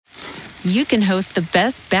you can host the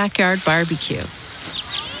best backyard barbecue.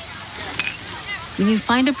 When you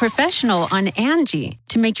find a professional on Angie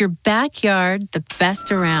to make your backyard the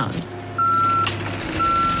best around.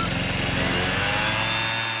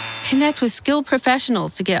 Connect with skilled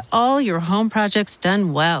professionals to get all your home projects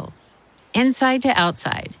done well. Inside to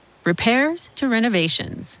outside, repairs to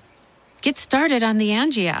renovations. Get started on the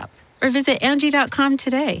Angie app or visit Angie.com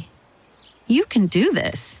today. You can do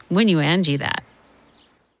this when you Angie that.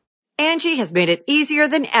 Angie has made it easier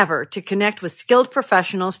than ever to connect with skilled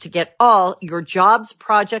professionals to get all your jobs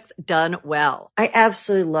projects done well. I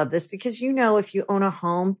absolutely love this because, if you own a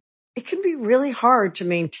home, it can be really hard to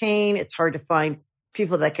maintain. It's hard to find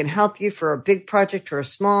people that can help you for a big project or a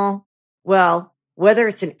small. Well, whether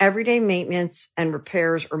it's in everyday maintenance and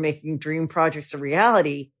repairs or making dream projects a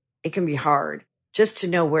reality, it can be hard just to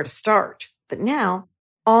know where to start. But now,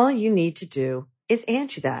 all you need to do is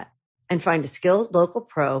Angie that and find a skilled local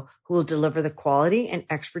pro who will deliver the quality and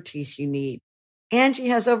expertise you need. Angie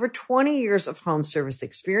has over 20 years of home service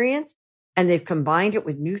experience, and they've combined it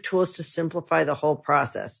with new tools to simplify the whole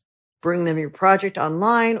process. Bring them your project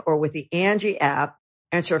online or with the Angie app.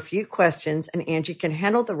 Answer a few questions, and Angie can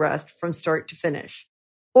handle the rest from start to finish.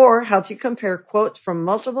 Or help you compare quotes from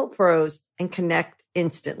multiple pros and connect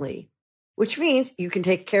instantly. Which means you can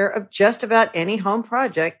take care of just about any home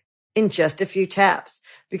project in just a few taps.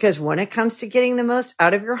 Because when it comes to getting the most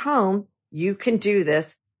out of your home, you can do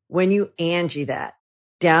this when you Angie that.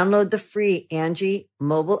 Download the free Angie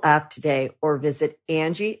mobile app today or visit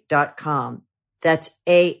Angie.com. That's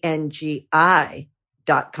ANGI.com.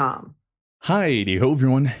 Hi, ho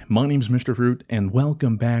everyone, my name's Mr. Fruit, and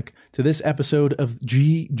welcome back to this episode of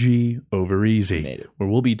GG Over Easy, where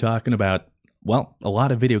we'll be talking about, a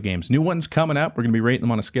lot of video games. New ones coming up, we're going to be rating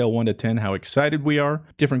them on a scale 1 to 10, how excited we are.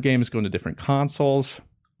 Different games going to different consoles,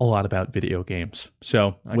 a lot about video games.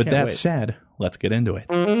 So, with that said, let's get into it.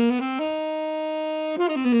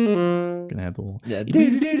 Gonna have the little...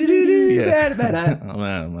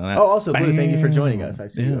 Oh, also, Blue, thank you for joining us. I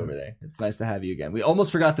see you over there. It's nice to have you again. We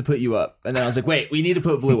almost forgot to put you up. And then I was like, wait, we need to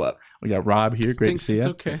put Blue up. We got Rob here. Great to see you. It's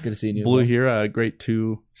okay. Good to see you. Blue here. Great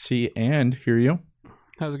to see and hear you.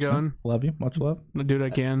 How's it going? Love you. Much love. I'll do what I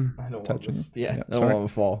can. I don't touching you. Yeah, I don't want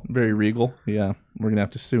to fall. Very regal. Yeah, we're going to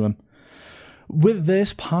have to sue him. With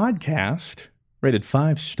this podcast... rated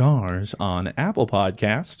 5 stars on Apple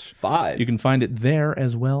Podcasts. 5. You can find it there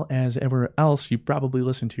as well as everywhere else. You probably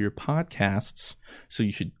listen to your podcasts, so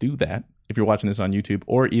you should do that if you're watching this on YouTube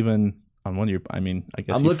or even on one of your, I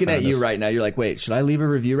guess I'm looking at you right now. You're like, wait, should I leave a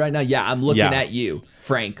review right now? Yeah, I'm looking at you,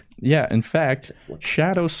 Frank. Yeah, in fact,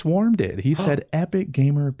 Shadow Swarm did. He said, Epic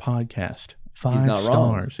Gamer Podcast. 5 stars.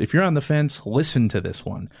 Wrong. If you're on the fence, listen to this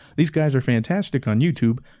one. These guys are fantastic on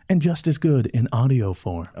YouTube and just as good in audio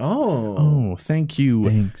form. Oh, thank you.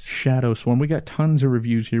 Thanks. Shadow Swarm. We got tons of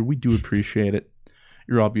reviews here. We do appreciate it.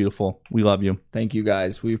 You're all beautiful. We love you. Thank you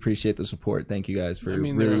guys. We appreciate the support. Thank you guys for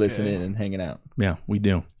really listening and hanging out. Yeah, we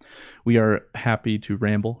do. We are happy to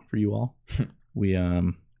ramble for you all. We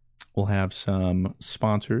will have some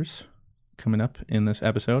sponsors coming up in this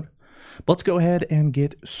episode. But let's go ahead and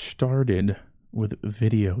get started with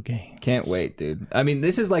video games. Can't wait, dude.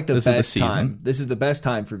 This is like the best time. This is the best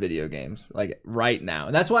time for video games, like right now.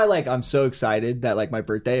 And that's why I'm so excited that my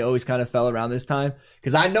birthday always kind of fell around this time,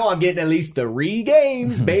 because I know I'm getting at least 3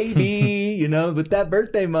 games, baby. With that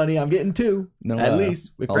birthday money, I'm getting 2 at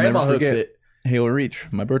least. If Grandma hooks it. Halo Reach,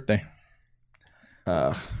 my birthday.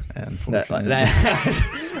 Unfortunately.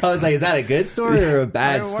 I was like, is that a good story or a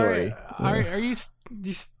bad story? Are you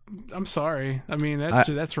I'm sorry.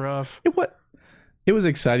 That's rough. It was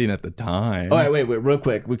exciting at the time. Oh, wait, real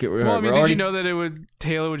quick. Did you know that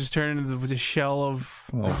Halo would just turn into the shell of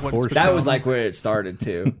what it's become? That was where it started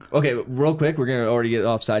too. Okay, real quick, we're gonna already get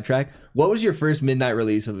off sidetrack. What was your first midnight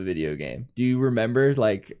release of a video game? Do you remember?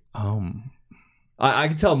 I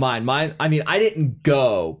can tell mine. I didn't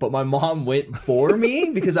go, but my mom went for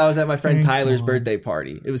me because I was at my friend Tyler's birthday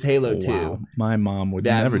party. It was Halo 2. Wow. My mom would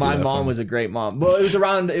never do that. My mom was a great mom. Well,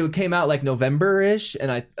 it came out November-ish,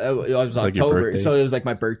 and it was October, so it was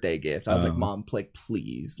my birthday gift. I was like, Mom,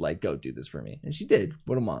 please, go do this for me. And she did.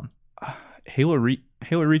 What a mom. Halo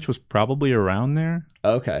Reach was probably around there.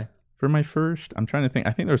 Okay. For my first, I'm trying to think.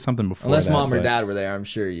 I think there was something before Unless Mom or Dad were there, I'm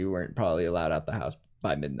sure you weren't probably allowed out the house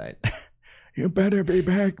by midnight. You better be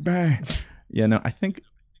back by. Yeah, no, I think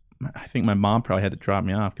my mom probably had to drop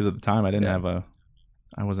me off because at the time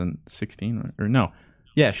I wasn't 16 or no.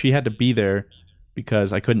 Yeah, she had to be there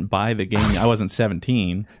because I couldn't buy the game. I wasn't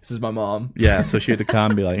 17. This is my mom. Yeah, so she had to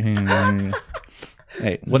come and be like,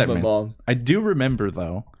 hey, whatever. My mom. I do remember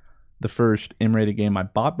though the first M-rated game I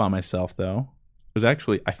bought by myself though was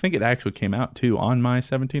actually, I think it actually came out too on my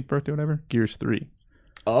 17th birthday, whatever. Gears 3.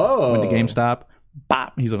 Oh. Went to GameStop.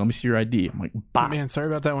 Bop. He's like, let me see your ID. I'm like, bop. Man, sorry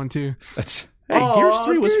about that one too. Gears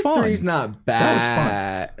 3 was fun. Gears 3's not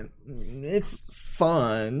bad. That was fun. It's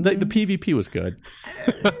fun. The PvP was good.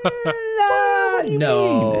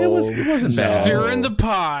 No. It wasn't bad. Stirring the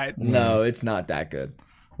pot. No, it's not that good.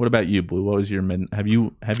 What about you, Blue? What was your have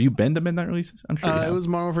you been to midnight releases? I'm sure you have. It was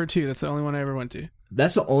Modern Warfare 2. That's the only one I ever went to.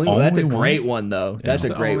 That's the only one. That's a great one, though. Yeah. That's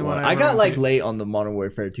a great one. I got like late on the Modern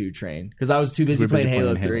Warfare 2 train because I was too busy playing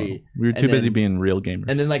Halo 3. We were too busy being real gamers.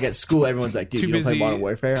 And then like at school, everyone's like, "Dude, you don't play Modern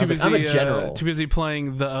Warfare?" I was like, "I'm a general." Too busy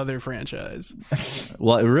playing the other franchise.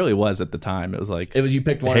 Well, it really was at the time. It was like you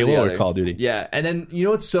picked one Halo or the other. or Call of Duty. Yeah, and then you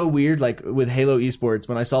know what's so weird? Like with Halo esports,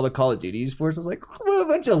 when I saw the Call of Duty esports, I was like, "What a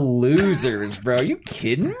bunch of losers, bro! Are you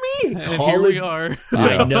kidding me?" And here we are.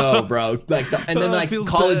 I know, bro. Like, and then like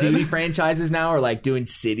Call of bad. Duty franchises now are like doing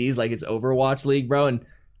cities like it's Overwatch League, bro, and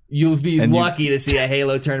you'll be lucky to see a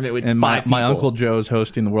Halo tournament with and five my people. Uncle Joe's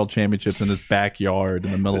hosting the World Championships in his backyard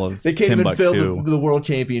in the middle of They can't even Timbuktu. fill the World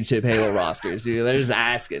Championship Halo rosters. Dude. They're just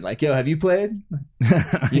asking, like, "Yo, have you played?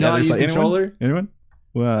 You know how to use controller? Anyone?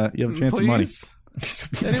 Well, you have a chance of money."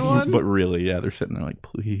 Anyone? But really, yeah, they're sitting there like,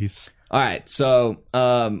 please. All right, so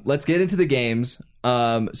let's get into the games.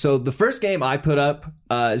 So the first game I put up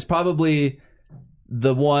is probably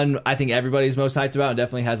the one I think everybody's most hyped about and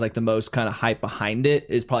definitely has like the most kind of hype behind it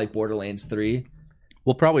is probably Borderlands 3.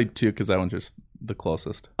 Well, probably 2 because that one's just the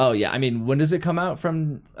closest. Oh, yeah. I mean, when does it come out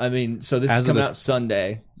from? I mean, so this is coming out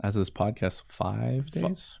Sunday. As of this podcast, 5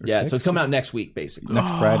 days? Yeah, so it's coming out next week, basically.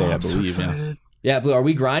 Next Friday, I I'm so believe. Yeah. excited. Yeah, Blue, are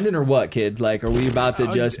we grinding or what, kid? Like, are we about to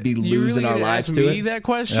just be losing our lives to me it? That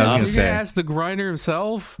question? Yeah, I was gonna You're say. gonna ask the grinder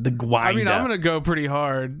himself? The grinder. I mean, I'm gonna go pretty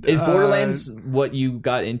hard. Is Borderlands what you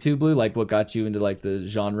got into, Blue? Like, what got you into like the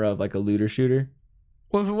genre of like a looter shooter?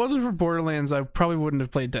 Well, if it wasn't for Borderlands, I probably wouldn't have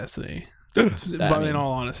played Destiny. In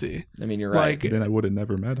all honesty, I mean, you're right. Like, Then I would have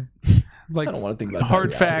never met him. like I don't want to think about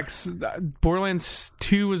hard that facts. Borderlands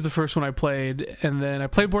 2 was the first one I played, and then I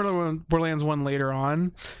played Borderlands 1 later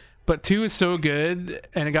on. But 2 is so good,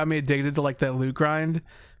 and it got me addicted to like that loot grind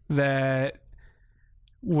that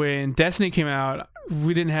when Destiny came out,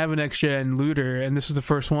 we didn't have an next-gen looter, and this was the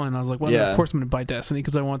first one. I was like, well, of course I'm going to buy Destiny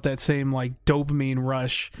because I want that same like dopamine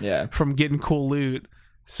rush from getting cool loot.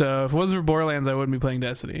 So if it wasn't for Borderlands, I wouldn't be playing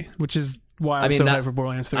Destiny, which is why I'm so hyped for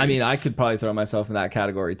Borderlands 3. I mean, I could probably throw myself in that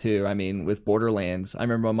category too. I mean, with Borderlands, I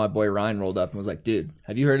remember when my boy Ryan rolled up and was like, dude,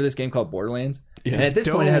 have you heard of this game called Borderlands? Yeah, and at this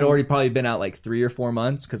point, it had already probably been out like 3 or 4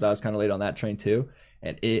 months because I was kind of late on that train too.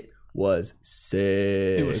 And it was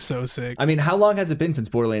sick. It was so sick. I mean, how long has it been since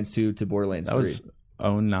Borderlands 2 to Borderlands 3? That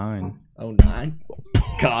was 09. 09?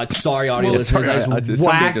 God, sorry, audio listeners. I just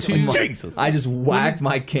whacked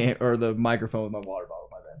my the microphone with my water bottle.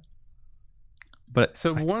 My bad. But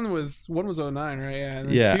so one was 09, right? Yeah.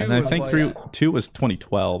 Yeah, and I think 2 was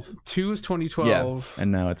 2012. 2 was 2012.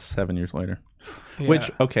 And now it's 7 years later. Yeah. Which,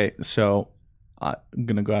 okay, so I'm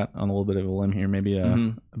going to go out on a little bit of a limb here, maybe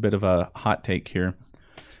a bit of a hot take here.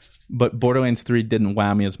 But Borderlands 3 didn't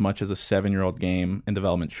wow me as much as a 7-year-old game in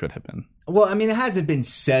development should have been. Well, I mean, it hasn't been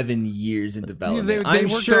 7 years in development. They I'm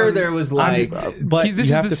sure there was like... but this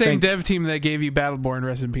is the same dev team that gave you Battleborn,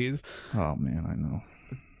 rest in peace. Oh, man, I know.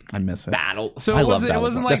 I miss it. So it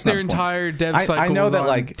wasn't like their entire dev cycle. I know was that, on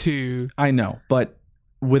like, 2. I know, but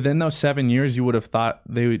within those 7 years, you would have thought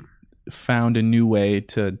they found a new way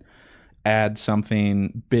to add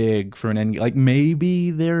something big for an end. Like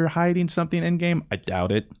maybe they're hiding something in game. I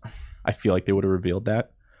doubt it. I feel like they would have revealed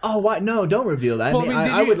that. Oh, what? No, don't reveal that. Well,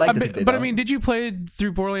 I would like to think they but don't. I mean, did you play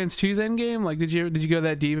through Borderlands 2's endgame? Like, did you go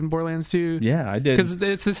that deep in Borderlands 2? Yeah, I did. Because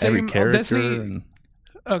it's the same every character. Destiny.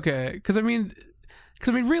 Okay, because I mean,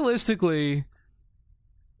 realistically,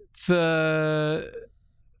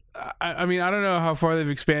 I mean, I don't know how far they've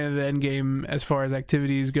expanded the end game as far as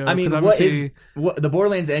activities go. I mean, what the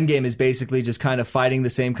Borderlands end game is basically just kind of fighting the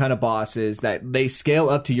same kind of bosses that they scale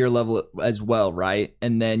up to your level as well, right?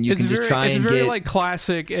 And then you can just try and get... It's very like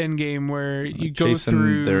classic end game where you go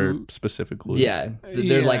through their specific loot. Yeah,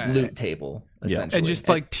 they're like loot table, essentially. And just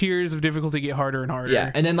like tiers of difficulty get harder and harder.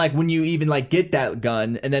 Yeah, and then like when you even like get that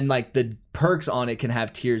gun, and then like the perks on it can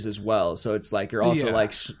have tiers as well. So it's like you're also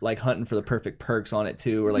like hunting for the perfect perks on it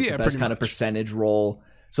too, or like the best kind of percentage roll.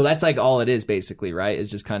 So that's like all it is basically, right? Is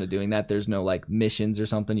just kind of doing that. There's no like missions or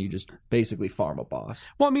something. You just basically farm a boss.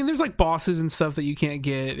 Well, I mean, there's like bosses and stuff that you can't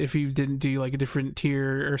get if you didn't do like a different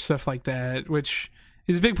tier or stuff like that, which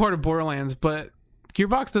is a big part of Borderlands. But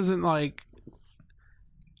Gearbox doesn't like.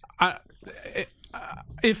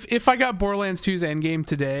 If I got Borderlands 2's endgame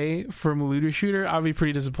today from a looter shooter, I'd be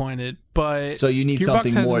pretty disappointed. But so you need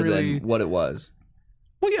Gearbox something more really... than what it was.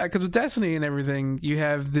 Well, yeah, because with Destiny and everything, you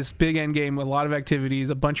have this big end game with a lot of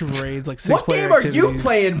activities, a bunch of raids, like 6 What game are you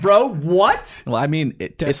playing, bro? What? Well, I mean,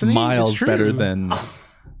 it's miles better than.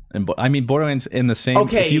 I mean, Borderlands in the same.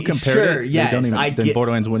 Okay, if you compare sure, it, yes, then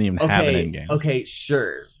Borderlands wouldn't even have an end game. Okay,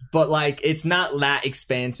 sure, but like, it's not that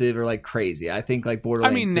expansive or like crazy. I think like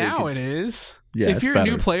Borderlands. I mean, now it is. Yeah, if you're a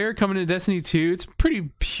new player coming into Destiny 2, it's a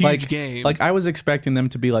pretty huge game. Like, I was expecting them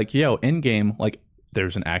to be like, yo, end game, like,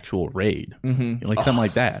 there's an actual raid, like something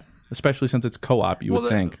like that. Especially since it's co-op, you would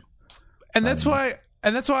think. And that's why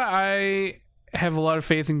I have a lot of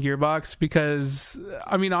faith in Gearbox, because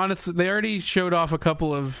I mean, honestly, they already showed off a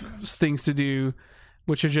couple of things to do,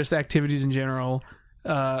 which are just activities in general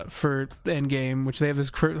for Endgame, which they have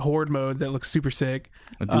this horde mode that looks super sick.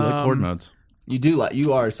 I do like horde modes.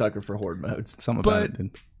 You are a sucker for horde modes. Something about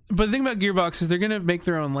it. But the thing about Gearbox is they're going to make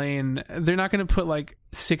their own lane. They're not going to put like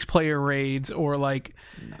 6-player raids or like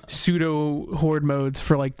pseudo horde modes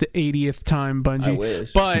for like the 80th time, Bungie. I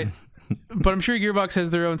wish. But I'm sure Gearbox has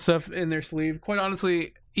their own stuff in their sleeve. Quite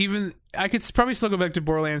honestly, even I could probably still go back to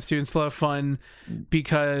Borderlands 2 and still have fun,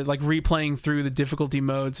 because like replaying through the difficulty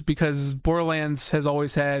modes, because Borderlands has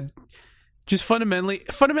always had just fundamentally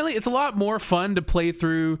it's a lot more fun to play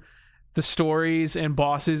through the stories and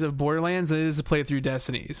bosses of Borderlands than it is to play through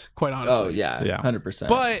Destiny's, quite honestly. Oh yeah, 100%.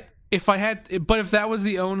 But if that was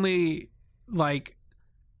the only like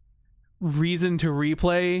reason to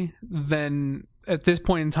replay, then at this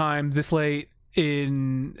point in time, this late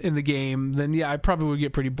in the game, then yeah, I probably would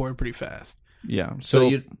get pretty bored pretty fast. Yeah.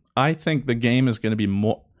 So I think the game is going to be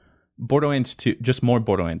more Borderlands 2, just more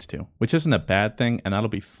Borderlands 2, which isn't a bad thing, and that'll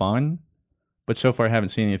be fun. But so far, I haven't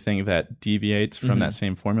seen anything that deviates from that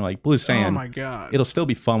same formula. Like Blue saying, oh my god, it'll still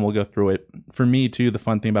be fun. We'll go through it. For me, too, the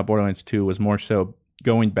fun thing about Borderlands 2 was more so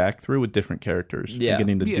going back through with different characters and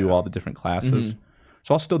getting to do all the different classes.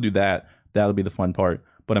 So I'll still do that. That'll be the fun part.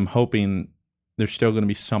 But I'm hoping there's still going to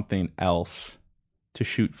be something else to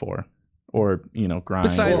shoot for, or grind.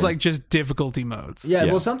 Besides like just difficulty modes. Yeah,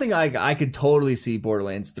 well, something I could totally see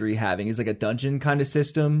Borderlands 3 having is like a dungeon kind of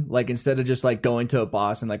system. Like instead of just like going to a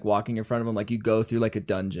boss and like walking in front of him, like you go through like a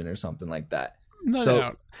dungeon or something like that. No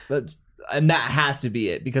doubt. And that has to be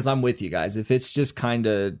it, because I'm with you guys. If it's just kind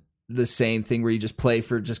of the same thing where you just play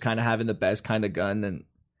for just kind of having the best kind of gun, then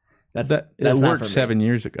that's worked 7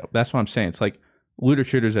 years ago. That's what I'm saying. It's like looter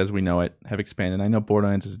shooters as we know it have expanded. I know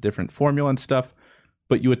Borderlands is a different formula and stuff,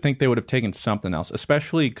 but you would think they would have taken something else,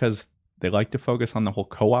 especially because they like to focus on the whole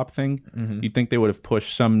co-op thing. You'd think they would have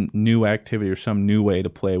pushed some new activity or some new way to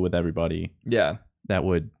play with everybody. Yeah, that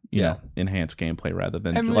would enhance gameplay rather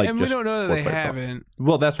than and like. And we don't know that they haven't.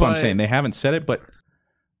 Well, that's what I'm saying. They haven't said it, but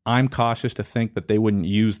I'm cautious to think that they wouldn't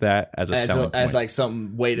use that as a selling point. As like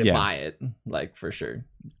some way to buy it, like for sure.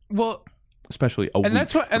 Well, especially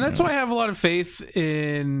that's why I have a lot of faith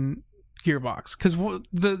in Gearbox, because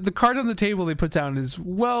the card on the table they put down is,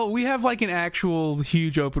 well, we have like an actual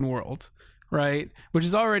huge open world, right? Which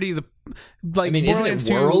is already the like. I mean, Borderlands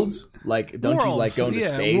isn't it worlds? Like, don't you like go into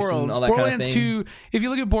space and all that Borderlands kind of thing? 2, if you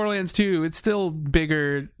look at Borderlands 2, it's still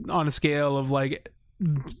bigger on a scale of like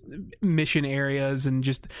mission areas and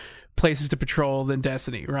just places to patrol than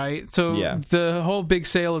Destiny, right? So the whole big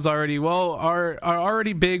sale is already, well, our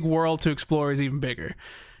already big world to explore is even bigger.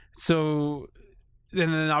 So,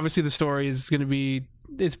 and then obviously the story is going to be,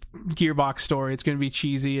 it's Gearbox story. It's going to be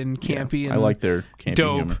cheesy and campy and I like their campy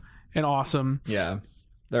dope humor. And awesome. Yeah,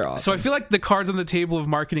 they're awesome. So I feel like the cards on the table of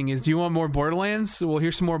marketing is, do you want more Borderlands? Well,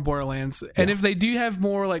 here's some more Borderlands. And if they do have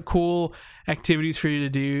more like cool activities for you to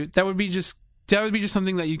do, that would be just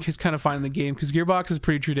something that you can kind of find in the game, because Gearbox is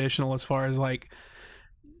pretty traditional as far as like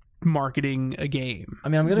marketing a game. I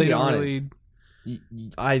mean, I'm going to be honest.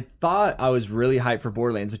 I thought I was really hyped for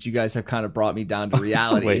Borderlands, but you guys have kind of brought me down to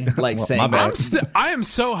reality. Saying that. I am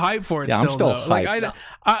so hyped for it. Yeah, still, I'm still though. hyped.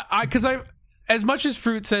 Like because I as much as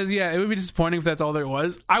Fruit says, it would be disappointing if that's all there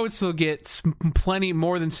was. I would still get plenty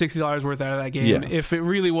more than $60 worth out of that game if it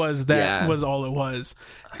really was was all it was.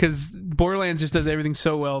 Because Borderlands just does everything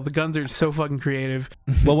so well. The guns are so fucking creative.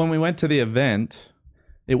 Well, when we went to the event,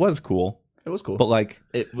 it was cool. It was cool, but like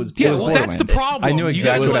it was. Yeah, well, that's the problem. I knew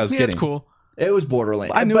exactly what I was getting. It's cool. It was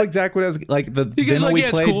Borderlands. I knew exactly what I was like. The demo we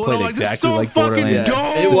played exactly like Borderlands.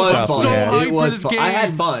 Dope. It was fun. So it was fun. I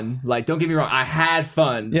had fun. Like, don't get me wrong, I had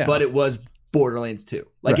fun. Yeah. But it was Borderlands 2.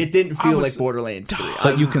 Like, it didn't feel like Borderlands 3.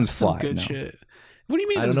 But you can slide. Good shit. What do you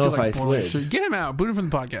mean? I don't know if I slid. Get him out. Boot him from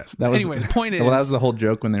the podcast. Anyway, the point is. Well, that was the whole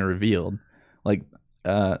joke when they revealed. Like,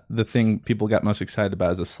 the thing people got most excited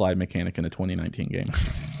about is a slide mechanic in a 2019 game.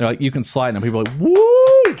 They're like, you can slide, and people are like,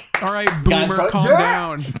 woo! All right, boomer, calm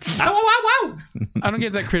down. Ow. I don't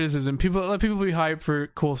get that criticism. Let people be hyped for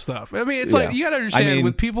cool stuff. I mean, it's like you gotta understand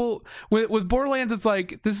with people with Borderlands. It's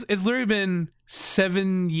like this. It's literally been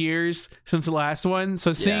 7 years since the last one.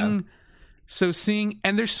 So seeing,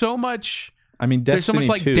 and there's so much. I mean, Destiny there's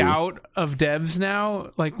so much like 2. doubt of devs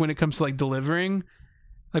now. Like when it comes to like delivering.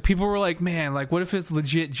 Like people were like, man, like what if it's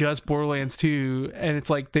legit just Borderlands 2 and it's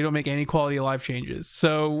like they don't make any quality of life changes.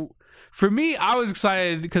 So for me, I was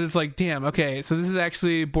excited because it's like, damn, okay, so this is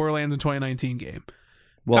actually Borderlands in 2019 game.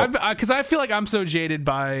 Well, because I feel like I'm so jaded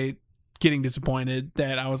by getting disappointed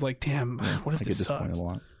that I was like, damn, what if this sucks? A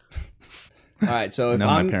lot. All right, so if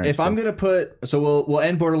I'm gonna put, so we'll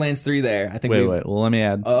end Borderlands 3 there. I think. Wait. Well, let me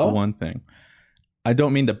add one thing. I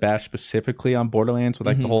don't mean to bash specifically on Borderlands with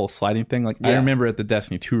like the whole sliding thing. Like I remember at the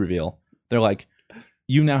Destiny 2 reveal, they're like,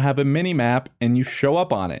 you now have a mini map and you show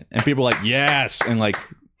up on it. And people are like, yes. And like,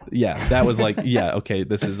 yeah, that was like, yeah, okay,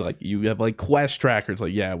 this is like, you have like quest trackers.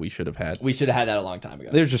 Like, yeah, we should have had that a long time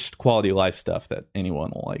ago. There's just quality of life stuff that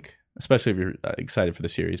anyone will like, especially if you're excited for the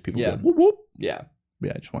series. People go, whoop, whoop. Yeah.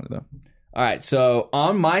 Yeah, I just wanted to. All right, so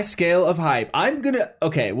on my scale of hype,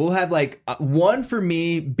 we'll have like 1 for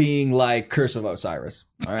me being like Curse of Osiris.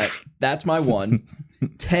 All right, that's my 1.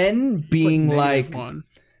 10 being like 1.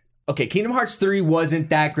 Okay, Kingdom Hearts 3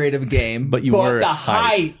 wasn't that great of a game, but the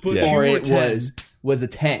hype for it was a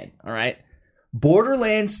 10. All right,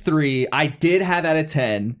 Borderlands 3 I did have at a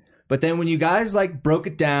 10, but then when you guys like broke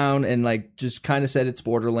it down and like just kind of said it's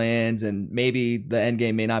Borderlands and maybe the end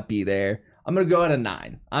game may not be there, I'm going to go at a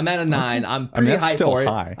 9. I'm at a 9. I'm pretty hyped for it.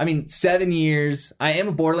 High. I mean, 7 years. I am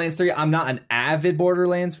a Borderlands 3. I'm not an avid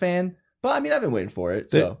Borderlands fan, but I mean, I've been waiting for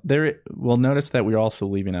it. We'll notice that we're also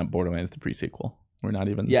leaving out Borderlands, the pre-sequel. We're not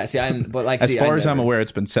even. Yeah, but like, as far as I'm aware,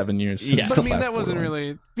 it's been 7 years. Yeah, but I mean, that wasn't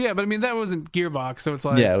really. Yeah, but I mean, that wasn't Gearbox, so it's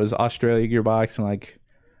like. Yeah, it was Australia Gearbox, and like,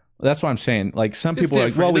 that's what I'm saying. Like, some people are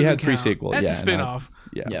like, well, we had pre-sequel. That's a spinoff.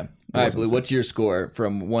 Yeah. All right, Blue. What's your score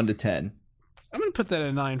from 1 to 10? I'm going to put that at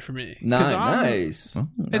a 9 for me. 9, nice.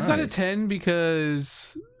 It's not a 10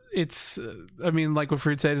 because it's, I mean, like what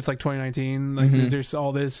Fruit said, it's like 2019. Like there's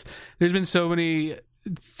all this, there's been so many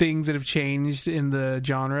things that have changed in the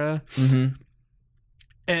genre.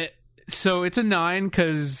 And so it's a 9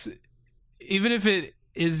 because even if it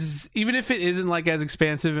isn't like as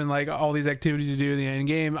expansive and like all these activities to do in the end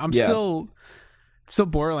game, I'm still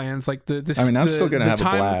Borderlands. Like I'm still going to have a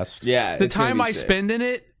blast. Yeah. The time I spend in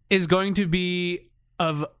it is going to be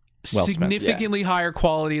of significantly higher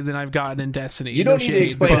quality than I've gotten in Destiny. You don't need to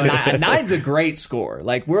explain a 9. 9's a great score.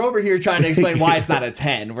 Like, we're over here trying to explain why it's not a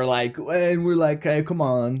 10. We're like, hey, come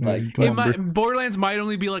on. Like, Borderlands might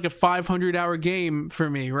only be like a 500-hour game for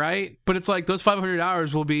me, right? But it's like those 500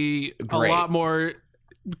 hours will be a lot more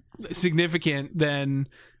significant than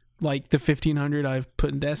like the 1,500 I've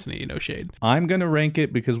put in Destiny. No shade. I'm going to rank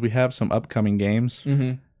it because we have some upcoming games.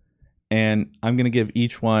 And I'm going to give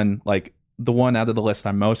each one, like, the one out of the list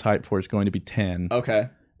I'm most hyped for is going to be 10. Okay.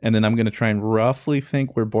 And then I'm going to try and roughly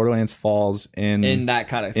think where Borderlands falls in that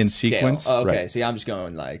kind of sequence. Oh, okay. Right. See, I'm just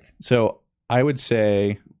going like. So I would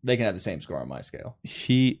say they can have the same score on my scale.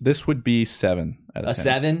 This would be 7 out of 10. A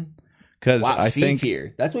 7? Because I think C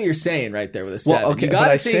tier. That's what you're saying right there with a 7. Well, okay, you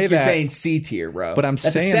gotta think you're saying C tier, bro. But that's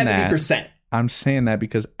saying 70%. I'm saying that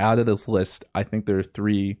because out of this list, I think there are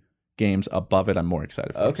 3 games above it I'm more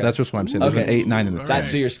excited for. Okay. So that's just what I'm saying. There's an 8, 9, and a 10.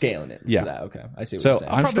 So you're scaling it. Yeah. To that. Okay. I see what you're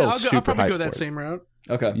saying. I'll probably go that same route.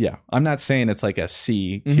 Okay. Yeah. I'm not saying it's like a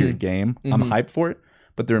C tier game. I'm hyped for it,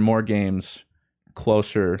 but there are more games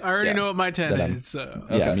closer. I already know what my 10 is. So.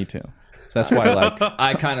 Yeah, me too. So that's why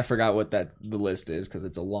I kind of forgot what the list is because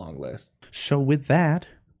it's a long list. So with that,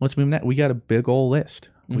 let's move that. We got a big old list.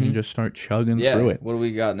 We can just start chugging through it. What do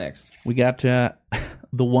we got next? We got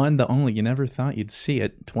the one, the only, you never thought you'd see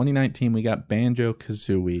it. 2019, we got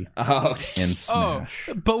Banjo-Kazooie in Smash.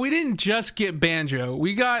 But we didn't just get Banjo.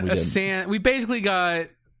 We got we basically got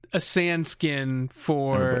a sand skin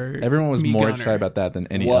for everyone was Mii more Gunner. excited about that than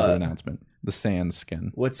any other announcement. The sand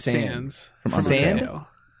skin. What's sand? Sans. From Undertale.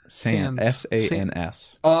 Sans.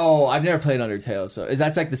 S-A-N-S. Oh, I've never played Undertale. So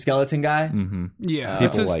that's like the skeleton guy? Mm-hmm. Yeah.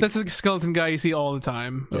 That's a skeleton guy you see all the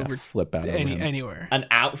time. Yeah, flip out anywhere. An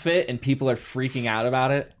outfit and people are freaking out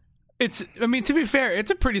about it? I mean, to be fair,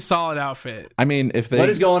 it's a pretty solid outfit. I mean, if they... What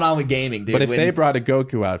is going on with gaming, dude? But if they brought a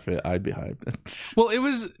Goku outfit, I'd be hyped. Well, it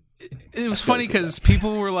was... it was funny because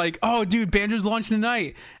people were like, "Oh, dude, Banjo's launching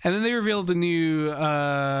tonight," and then they revealed the new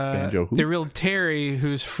Banjo. Who? They revealed Terry,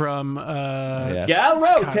 who's from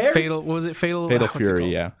Terry. Fatal. What was it? Fatal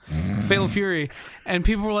Fury. Yeah. Fatal Fury, and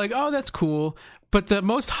people were like, "Oh, that's cool." But the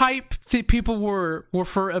most hype people were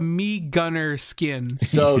for a Mii Gunner skin.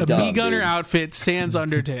 So a dumb, Mii Gunner dude. outfit, sans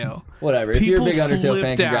Undertale. Whatever. If you're a big Undertale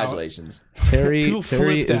fan, flipped out. congratulations. Terry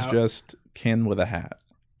flipped is out. just Ken with a hat.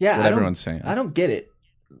 Yeah, What everyone's saying. I don't get it.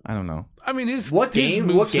 I don't know. I mean, What game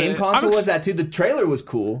console was that too? The trailer was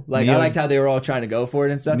cool. Like I liked how they were all trying to go for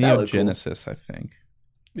it and stuff. That Neo looked cool. Genesis, I think.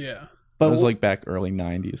 Yeah. But it was like back early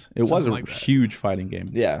 90s. It was a huge fighting game.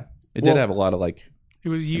 Yeah. It did have a lot of like it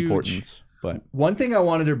was huge. importance. But one thing I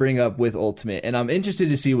wanted to bring up with Ultimate, and I'm interested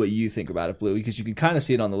to see what you think about it, Blue, because you can kind of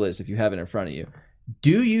see it on the list if you have it in front of you.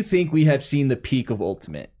 Do you think we have seen the peak of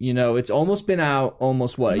Ultimate? You know, it's almost been out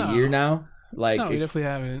a year now. Like, no, we definitely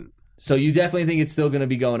haven't. So you definitely think it's still going to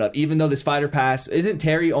be going up, even though this fighter pass isn't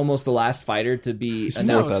Terry almost the last fighter to be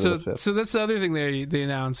announced? No, so that's the other thing they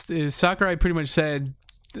announced is Sakurai pretty much said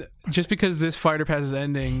just because this fighter pass is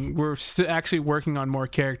ending, we're actually working on more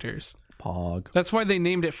characters. Pog. That's why they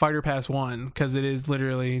named it Fighter Pass 1 because it is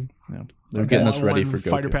literally they're getting us ready for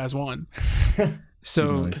Goku. Fighter Pass 1.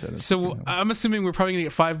 So I'm assuming we're probably gonna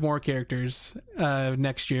get 5 more characters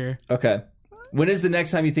next year. Okay. When is the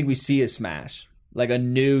next time you think we see a Smash? Like a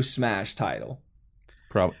new Smash title?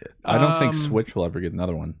 Probably. I don't think Switch will ever get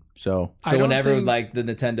another one. So whenever like the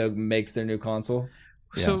Nintendo makes their new console?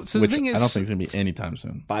 Yeah. So the thing is, I don't think it's gonna be anytime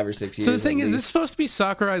soon. 5 or 6 years. So the thing is, this is supposed to be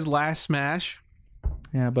Sakurai's last Smash.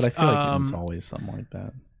 Yeah, but I feel like it's always something like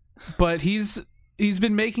that. But he's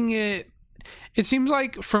been making it. It seems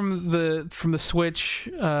like from the Switch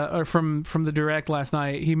or from the Direct last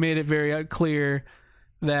night, he made it very clear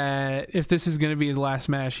that if this is going to be his last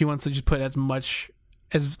Smash, he wants to just put as much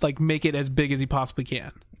as like make it as big as he possibly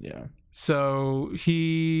can. Yeah. So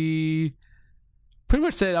he pretty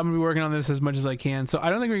much said, "I'm going to be working on this as much as I can." So I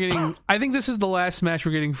don't think we're getting. I think this is the last Smash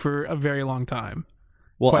we're getting for a very long time.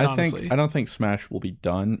 Well, I don't think Smash will be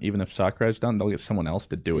done. Even if Sakurai's done, they'll get someone else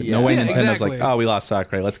to do it. No way Nintendo's like, "Oh, we lost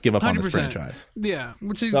Sakurai. Let's give up on this franchise." Yeah,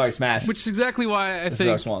 sorry, Smash. Which is exactly why I think this is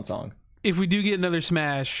our swan song. If we do get another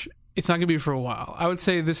Smash, it's not going to be for a while. I would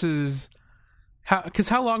say this is because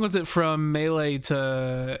how long was it from Melee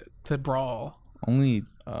to Brawl? Only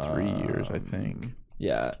 3 years, I think.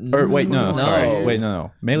 Yeah. Or wait, no. Sorry. Wait,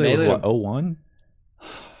 no. Melee was what? 01?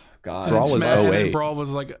 God. Brawl was 08. Brawl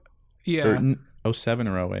was like 07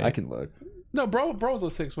 or 08. I can look. No, Brawl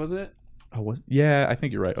was 06, was it? Oh, yeah, I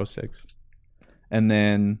think you're right. 06. And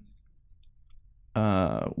then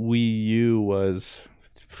Wii U was,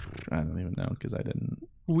 I don't even know because I didn't.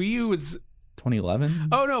 Wii U was 2011.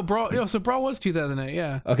 Oh no, Brawl. So Brawl was 2008.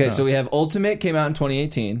 Yeah. Okay, so we have Ultimate came out in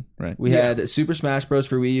 2018. Right. We had Super Smash Bros.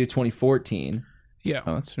 For Wii U 2014. Yeah.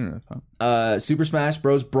 Oh, that's sooner than I thought. Super Smash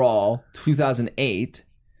Bros. Brawl 2008.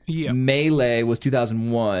 Yeah. Melee was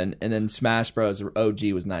 2001, and then Smash Bros. OG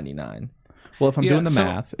was 99. Well, if I'm doing the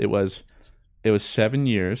math, it was 7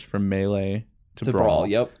 years from Melee to Brawl.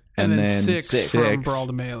 Yep. And then six from Brawl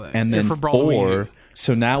to Melee. And then for Brawl 4.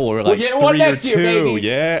 So now we're like getting one next year, baby.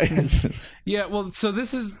 Yeah. Yeah. Well, so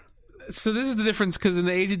this is the difference because in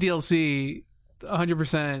the Age of DLC,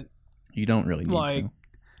 100%. You don't really need to.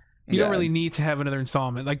 You don't really need to have another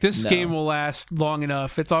installment. Like this game will last long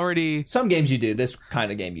enough. It's already some games you do. This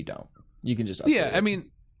kind of game you don't. You can just upgrade it. I mean,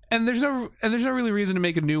 and there's no really reason to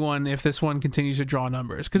make a new one if this one continues to draw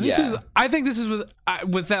numbers because this is. I think this is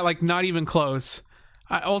with that like not even close.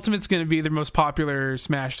 Ultimate's going to be the most popular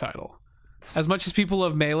Smash title. As much as people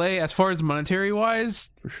love Melee, as far as monetary wise,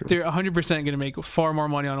 for sure, they're 100% going to make far more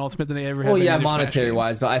money on Ultimate than they ever have. Well, yeah, monetary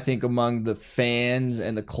wise, but I think among the fans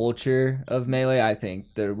and the culture of Melee, I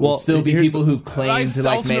think there will still be people who claim to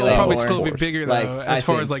like Melee. Probably more. still be bigger though, as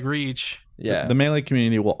far as like reach. Yeah, the Melee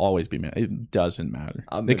community will always be Melee. It doesn't matter.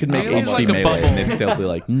 They could make HD like Melee and they'd still be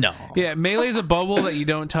like, no. Yeah, Melee's a bubble that you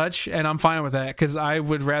don't touch, and I'm fine with that because I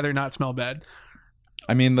would rather not smell bad.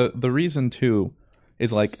 I mean, the reason too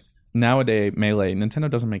is like. Nowadays, Melee, Nintendo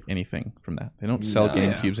doesn't make anything from that. They don't sell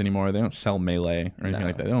GameCubes anymore. They don't sell Melee or anything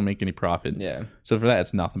like that. They don't make any profit. Yeah. So for that,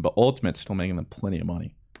 it's nothing. But Ultimate's still making them plenty of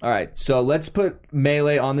money. All right, so let's put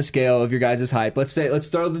Melee on the scale of your guys' hype. Let's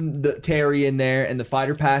throw the Terry in there and the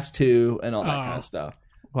Fighter Pass 2 and all that kind of stuff.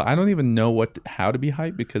 Well, I don't even know how to be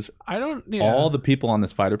hyped because all the people on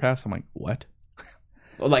this Fighter Pass, I'm like, what?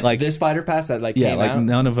 Like this Fighter Pass that came out?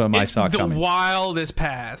 None of them I saw the coming. Wildest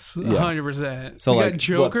pass, 100%. So we got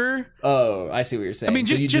Joker. I see what you're saying. I mean,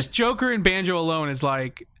 just Joker and Banjo alone is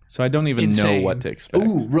like So I don't even know what to expect.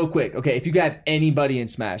 Ooh, real quick. Okay, if you could have anybody in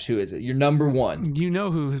Smash, who is it? Your number one. You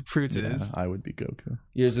know who Fruits is. I would be Goku.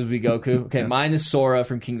 Yours would be Goku. Okay, mine is Sora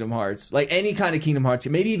from Kingdom Hearts. Like any kind of Kingdom Hearts.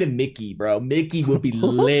 Maybe even Mickey, bro. Mickey would be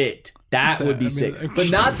lit. That would be sick.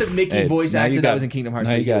 But not the Mickey voice actor that was in Kingdom Hearts.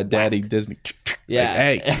 Now you got Daddy Disney. Yeah.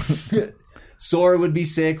 Like, hey. Sora would be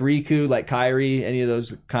sick. Riku, like Kairi, any of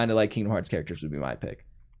those kind of like Kingdom Hearts characters would be my pick.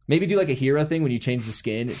 Maybe do like a hero thing when you change the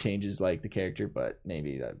skin, it changes like the character, but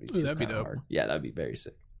maybe that'd be too dope. hard. Yeah, that'd be very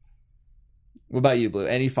sick. What about you, Blue?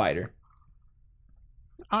 Any fighter?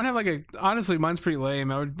 I don't have honestly, mine's pretty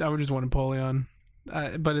lame. I would just want Napoleon,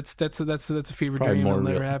 but that's a fever dream. It'll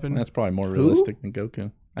never happen. That's probably more realistic than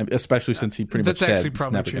Goku, especially since he pretty much said it's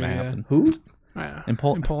never going to happen. Who?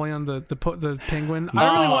 Napoleon, the penguin. I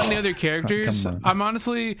don't really want any other characters. I'm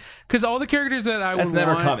honestly, because all the characters that I would want,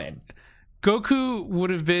 never coming. Goku would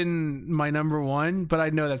have been my number one, but I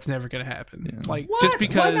know that's never going to happen. Yeah. Like what? just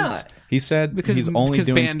because Why not? He said he's only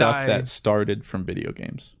doing Bandai, stuff that started from video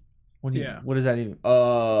games. What does that even?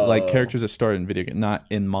 Like characters that started in video games, not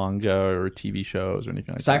in manga or TV shows or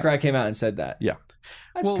anything like that. Sakurai came out and said that. Yeah.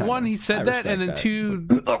 Well, one, he said that, and then two,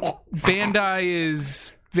 Bandai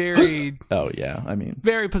is very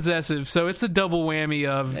very possessive, so it's a double whammy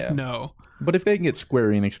of no. But if they can get Square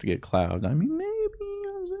Enix to get Cloud, I mean,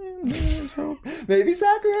 maybe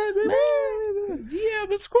Sakurai's in it. Yeah,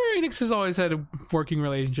 but Square Enix has always had a working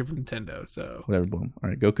relationship with Nintendo, so whatever. Boom. All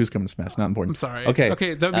right, Goku's coming to Smash. Not important. I'm sorry. Okay,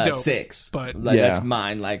 that'd be dope. 6, but that's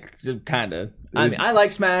mine. Like, kind of. I mean, I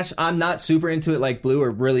like Smash. I'm not super into it like Blue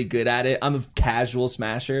or really good at it. I'm a casual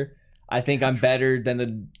Smasher. I think I'm better than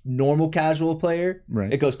the normal casual player.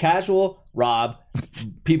 Right. It goes casual, Rob,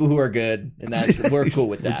 people who are good, and we're cool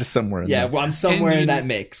with that. We're just somewhere in there. Well, I'm somewhere in that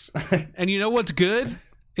mix. And you know what's good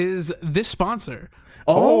is this sponsor.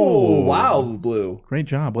 Oh, wow, Blue. Great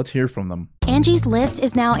job. Let's hear from them. Angie's List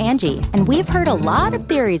is now Angie, and we've heard a lot of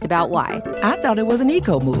theories about why. I thought it was an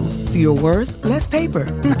eco move. Fewer words, less paper.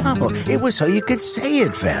 No, it was so you could say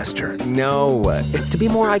it faster. No, it's to be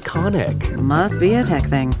more iconic. Must be a tech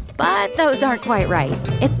thing. But those aren't quite right.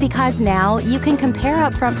 It's because now you can compare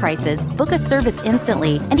upfront prices, book a service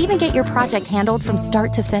instantly, and even get your project handled from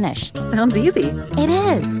start to finish. Sounds easy. It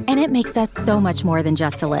is, and it makes us so much more than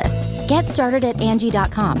just a list. Get started at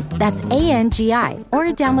Angie.com. That's ANGI, or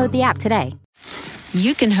download the app today.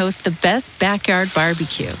 You can host the best backyard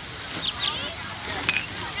barbecue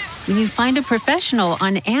when you find a professional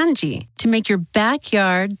on Angie to make your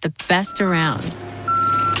backyard the best around.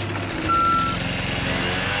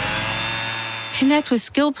 Connect with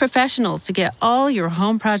skilled professionals to get all your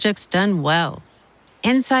home projects done well.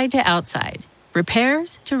 Inside to outside,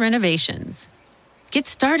 repairs to renovations. Get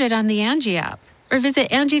started on the Angie app or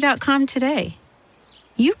visit Angie.com today.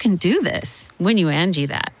 You can do this when you Angie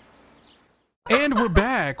that. And we're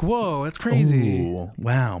back. Whoa, that's crazy. Ooh,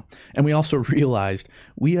 wow. And we also realized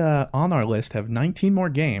we on our list have 19 more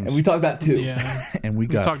games. And we talked about 2. Yeah. And we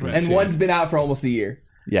got through and 2. One's been out for almost a year.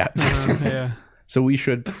 Yeah. Yeah. So we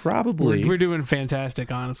should probably... We're doing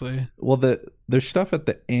fantastic, honestly. Well, there's stuff at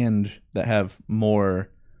the end that have more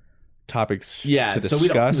topics to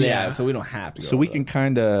discuss. So we don't have to go so we can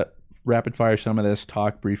kind of rapid fire some of this,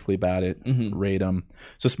 talk briefly about it, rate them.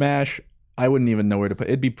 So Smash, I wouldn't even know where to put.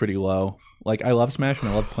 It'd be pretty low. Like, I love Smash and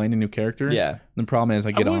I love playing a new character. Yeah. The problem is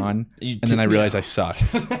I get on and then I realize I suck.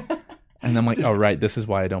 And I'm like, oh, right, this is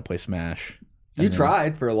why I don't play Smash. And you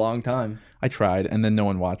tried for a long time. I tried, and then no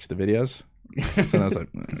one watched the videos. So I was like,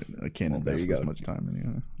 I can't invest this much time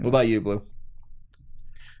anyway. Yeah. What about you, Blue?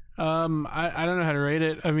 I don't know how to rate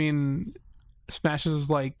it. I mean, Smash is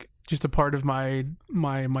like just a part of my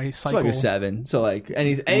cycle. It's like a 7. So like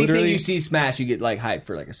anything you see Smash, you get like hyped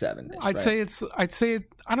for like a 7. I'd say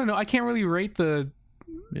I don't know. I can't really rate the.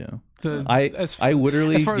 Yeah. I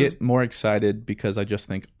literally get more excited because I just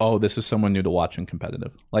think, oh, this is someone new to watch in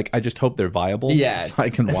competitive. Like, I just hope they're viable. Yeah. So I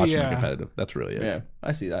can watch them in competitive. That's really it. Yeah,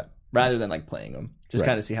 I see that. Rather than like playing them, just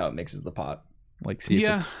kind of see how it mixes the pot. Like, see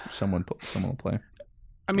if it's someone will play.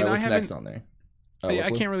 I mean, what's next on there? I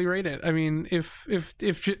can't really rate it. I mean, if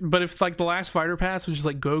like the last fighter pass was just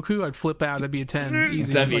like Goku, I'd flip out. That'd be a 10.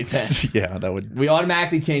 Easy. That'd be a 10. Yeah, that would. We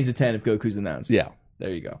automatically change the 10 if Goku's announced. Yeah.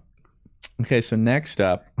 There you go. Okay, so next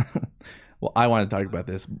up, well, I want to talk about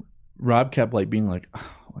this. Rob kept like being like,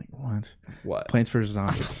 oh, like what? What? Plants vs.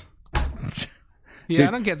 Zombies. Yeah, Dude,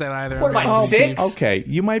 I don't get that either. What am I, 6? Okay,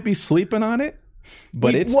 you might be sleeping on it,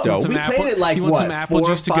 but it's dope. We played it like, what,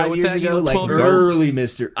 4 or 5 years ago? Like early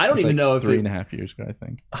Mr. I don't even know if 3.5 years ago, I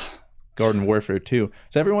think. Garden Warfare 2.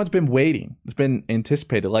 So everyone's been waiting. It's been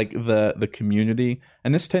anticipated. Like the community,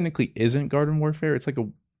 and this technically isn't Garden Warfare. It's like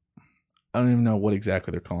I don't even know what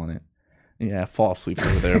exactly they're calling it. Yeah, fall asleep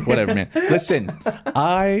over there. Whatever, man. Listen,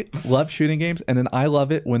 I love shooting games, and then I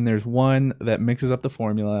love it when there's one that mixes up the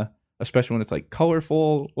formula, especially when it's like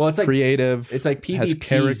colorful, it's like creative. It's like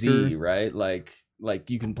PvPZ, right? Like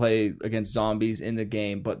you can play against zombies in the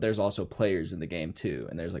game, but there's also players in the game too,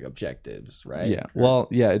 and there's like objectives, right? Yeah. Well,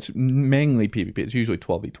 yeah, it's mainly PvP. It's usually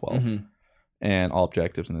 12v12, and all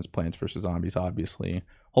objectives, and there's Plants vs Zombies, obviously.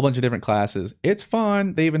 Whole bunch of different classes. It's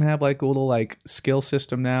fun. They even have like a little like skill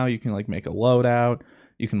system now. You can like make a loadout.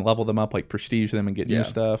 You can level them up, like prestige them and get new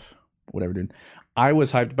stuff. Whatever, dude. I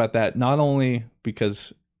was hyped about that, not only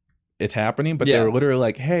because it's happening, but they were literally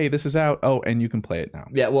like, hey, this is out. Oh, and you can play it now.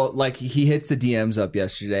 Yeah, well, like he hits the DMs up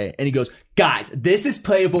yesterday and he goes, guys, this is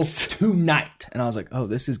playable tonight. And I was like, oh,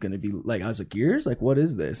 this is going to be like, I was like, Gears? Like, what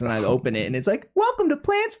is this? And I open it and it's like, welcome to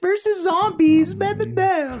Plants vs. Zombies. I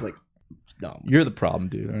was like, no. You're the problem,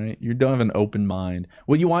 dude, all right? You don't have an open mind.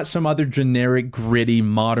 Well, you want some other generic, gritty,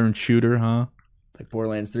 modern shooter, huh? Like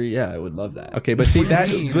Borderlands 3, yeah, I would love that. Okay, but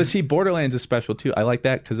see, Borderlands is special too. I like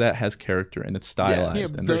that because that has character and it's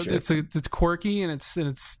stylized. It's quirky and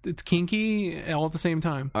it's kinky all at the same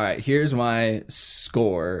time. All right, here's my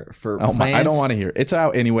score for. I don't want to hear. It's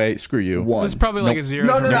out anyway. Screw you. 1. It's probably like a 0.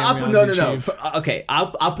 No. Okay,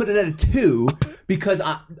 I'll put it at a 2 because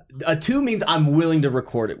a 2 means I'm willing to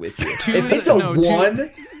record it with you. If it's a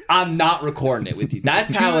 1. I'm not recording it with you.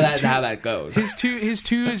 That's how that goes. His two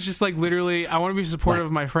is just like literally, I want to be supportive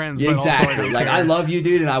of my friends. Yeah, but exactly. Also like I love you,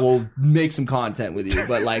 dude, and I will make some content with you.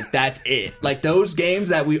 But like that's it. Like those games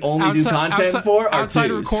that we only do content for are outside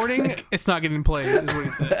twos. Recording. It's not getting played. Is what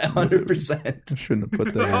he said. 100%. I shouldn't have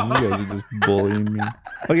put that in. You guys are just bullying me.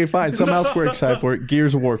 Okay, fine. Something else we're excited for.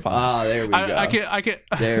 Gears of War 5. Oh, there we go. I can.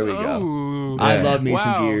 There we go. Oh, I love me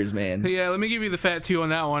some Gears, man. Yeah, let me give you the fat 2 on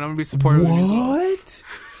that one. I'm gonna be supportive. What?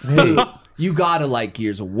 Hey, you gotta like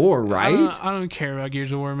Gears of War, right? I don't care about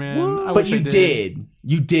Gears of War, man. But you did.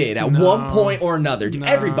 You did at one point or another. No.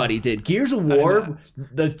 Everybody did. Gears of War,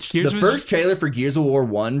 the first trailer for Gears of War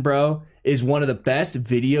 1, bro, is one of the best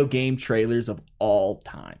video game trailers of all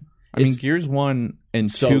time. I mean, Gears 1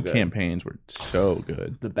 and 2 campaigns were so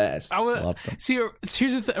good. The best. I loved them. See,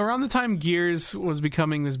 here's the around the time Gears was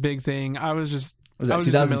becoming this big thing, I was just Metal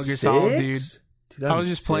Gear Solid, dude. I was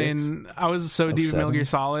just playing. I was so deep in Metal Gear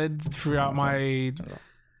Solid throughout my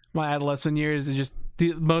adolescent years.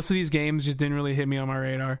 Most of these games just didn't really hit me on my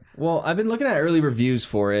radar. Well, I've been looking at early reviews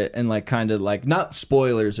for it and like kind of like not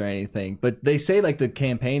spoilers or anything, but they say like the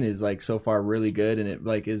campaign is like so far really good and it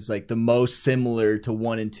like is like the most similar to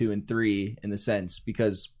 1 and 2 and 3 in the sense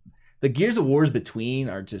because the Gears of Wars between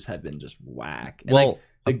have been just whack.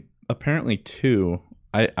 And apparently 2.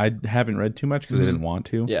 I haven't read too much because I didn't want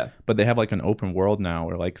to. Yeah. But they have like an open world now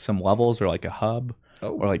where like some levels are like a hub.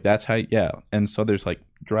 Oh. Or like that's how, And so there's like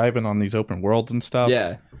driving on these open worlds and stuff.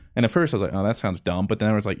 Yeah. And at first I was like, oh, that sounds dumb. But then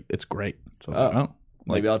I was like, it's great. So I was like,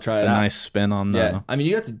 maybe I'll try it out. A nice spin on the. Yeah. I mean,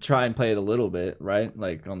 you have to try and play it a little bit, right?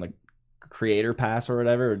 Like on the creator pass or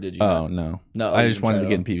whatever. Or did you? Oh, no. I just wanted to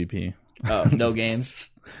get in PvP. Oh, no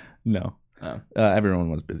games? No. Oh.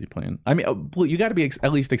 Everyone was busy playing. I mean, you got to be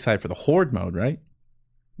at least excited for the Horde mode, right?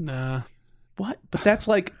 Nah. What? But that's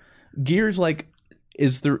like Gears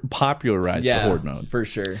is the popularized the Horde mode for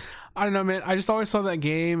sure. I don't know, man. I just always saw that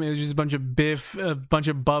game. It was just a bunch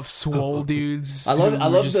of buff swole dudes. I love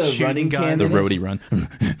the running can, the roadie run.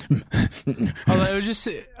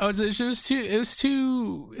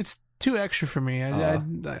 It's too extra for me.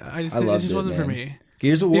 It just wasn't for me.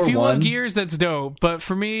 Gears of War 1. If you love Gears, that's dope. But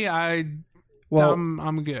for me, I'm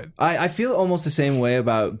good. I feel almost the same way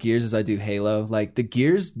about Gears as I do Halo. Like the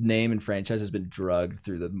Gears name and franchise has been drugged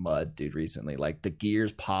through the mud, dude, recently. Like the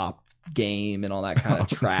Gears pop game and all that kind of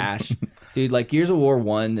trash. Dude, like Gears of War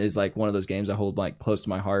 1 is like one of those games I hold like close to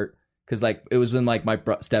my heart. Because like it was when like my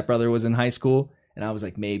stepbrother was in high school. And I was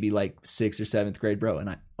like maybe like 6th or 7th grade, bro. And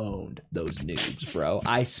I owned those noobs, bro.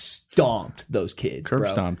 I stomped those kids, Curb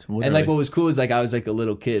bro. Stomped. Literally. And like what was cool is like I was like a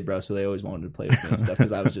little kid, bro. So they always wanted to play with me and stuff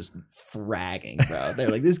because I was just fragging, bro. They're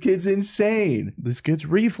like, this kid's insane. This kid's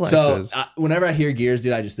reflexes. So whenever I hear Gears,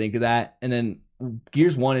 dude, I just think of that. And then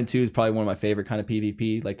Gears 1 and 2 is probably one of my favorite kind of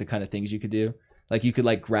PvP, like the kind of things you could do. Like you could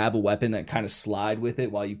like grab a weapon and kind of slide with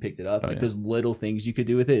it while you picked it up. Those little things you could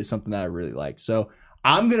do with it is something that I really like. So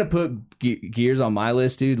I'm going to put Gears on my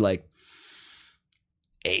list, dude, like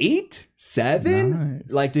 8, 7. Nice.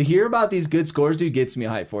 Like to hear about these good scores, dude, gets me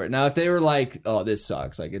hyped for it. Now, if they were like, oh, this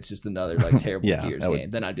sucks, like it's just another like terrible Gears game,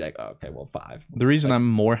 then I'd be like, oh, okay, well, 5. The reason I'm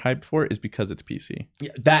more hyped for it is because it's PC. Yeah,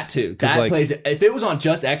 that too. That plays it. If it was on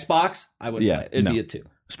just Xbox, I wouldn't play it. It'd be a 2.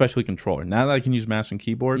 Especially controller. Now that I can use mouse and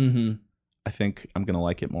keyboard, I think I'm going to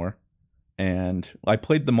like it more. and I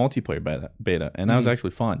played the multiplayer beta, and that was actually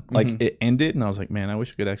fun. Like it ended, and I was like, man, I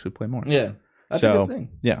wish I could actually play more. Yeah, that's a good thing.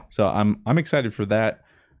 Yeah, so I'm excited for that.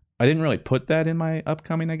 I didn't really put that in my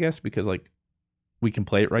upcoming, I guess, because like we can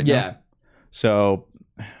play it right now. So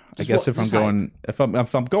I guess if I'm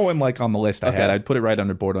going like on the list I had, I'd put it right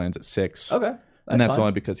under Borderlands at 6. Okay. That's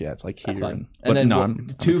only because it's like here. And then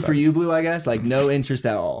 2 for you, Blue, I guess? Like no interest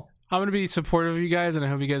at all. I'm going to be supportive of you guys, and I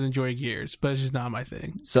hope you guys enjoy Gears, but it's just not my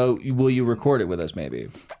thing. So will you record it with us maybe?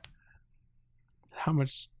 How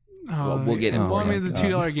much? We'll get it. Well, I mean, the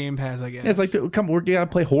 $2 Game Pass, I guess. It's like, come, we got to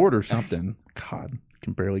play Horde or something. God.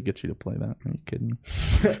 Can barely get you to play that. Are you kidding?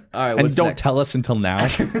 All right, and don't tell us until now.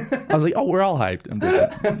 I was like, oh, we're all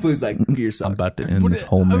hyped. Blue's like, Gears sucks. I'm about to end this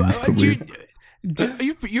whole man's career.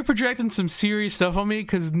 You're projecting some serious stuff on me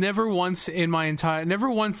because never once in the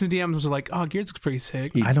DMs was like, oh, Gears looks pretty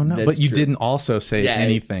sick. I don't know, but you didn't also say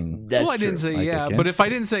anything. Well, I didn't say but if I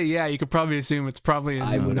didn't say you could probably assume it's probably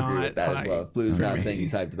I would not. agree with that as well. If Blue's not saying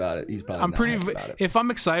he's hyped about it, he's probably not hyped about it. If I'm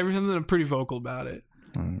excited for something, I'm pretty vocal about it.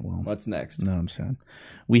 All right, well, what's next? No, I'm sad.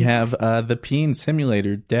 We have the Peen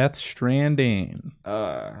Simulator, Death Stranding.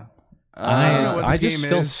 I just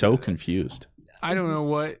still so confused. I don't know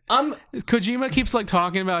what Kojima keeps like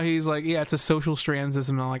talking about. He's like, yeah, it's a social strand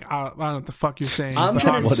system. And I'm like, I don't know what the fuck you're saying. I'm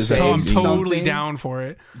totally down for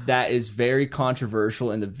it. That is very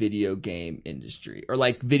controversial in the video game industry or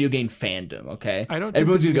like video game fandom. Okay,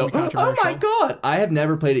 everyone's gonna go, oh my god, I have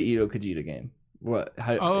never played an Hideo Kojima game.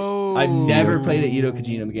 I've never played an Hideo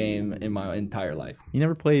Kojima game in my entire life. You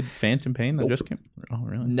never played Phantom Pain that just came? Oh,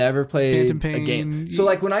 really? Never played Phantom Pain. A game. So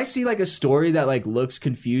like when I see like a story that like looks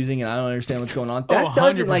confusing and I don't understand what's going on,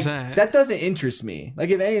 that doesn't interest me. Like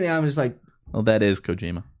if anything, I'm just like, well, that is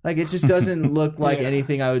Kojima. Like it just doesn't look like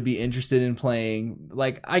anything I would be interested in playing.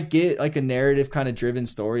 Like I get like a narrative kind of driven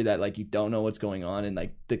story that like you don't know what's going on and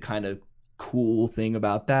like the kind of cool thing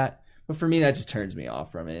about that. But for me, that just turns me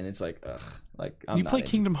off from it, and it's like, ugh. Like you play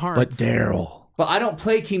Kingdom Hearts, but Daryl. But I don't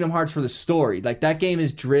play Kingdom Hearts for the story. Like that game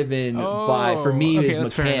is driven for me is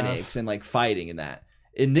mechanics and like fighting and that.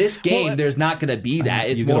 In this game, there's not going to be that.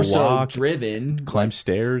 It's more so driven. Climb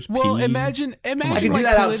stairs. Well, imagine. I can do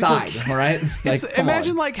that outside. All right. Like,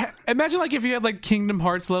 imagine like if you had like Kingdom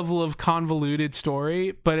Hearts level of convoluted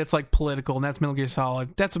story, but it's like political, and that's Metal Gear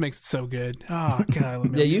Solid. That's what makes it so good. Oh god, I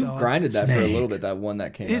love Metal Gear Solid. Grinded that for a little bit. That one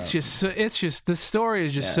that came. It's just the story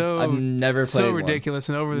is just so. I've never played so ridiculous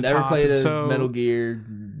and over the top. Never played a Metal Gear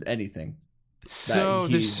anything. So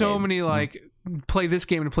there's so many like. Play this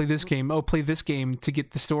game and play this game. Oh, play this game to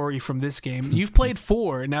get the story from this game. You've played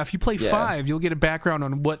 4. Now, if you play 5, you'll get a background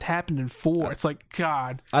on what happened in 4. It's like,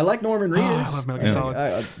 God. I like Norman Reedus. I love Metal Gear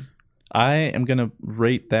Solid. I am going to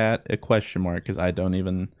rate that a question mark because I don't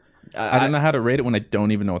even... I don't know how to rate it when I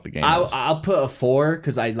don't even know what the game is. I'll put a 4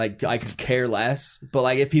 because I could care less. But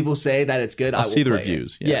like if people say that it's good, I will see the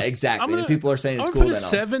reviews. Yeah, exactly. If people are saying it's cool, then I'll put a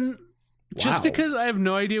 7. Just because I have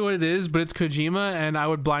no idea what it is, but it's Kojima, and I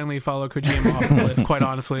would blindly follow Kojima off the list, quite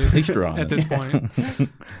honestly. At least you're honest. At this point.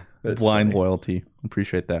 Blind loyalty.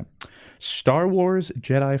 Appreciate that. Star Wars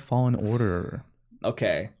Jedi Fallen Order.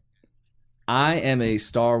 Okay. I am a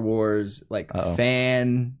Star Wars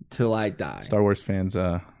fan till I die. Star Wars fans,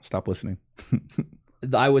 stop listening.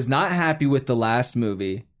 I was not happy with the last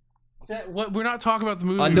movie. We're not talking about the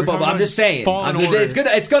movie. I'm just saying.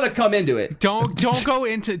 It's gonna come into it. Don't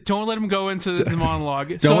let him go into the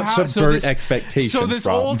monologue. Don't subvert expectations. So this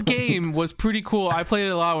old game was pretty cool. I played it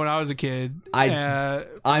a lot when I was a kid. I'm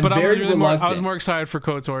very reluctant. I was more excited for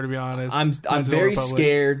KOTOR, to be honest. I'm very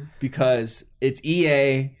scared because it's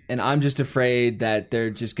EA, and I'm just afraid that they're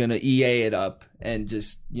just gonna EA it up and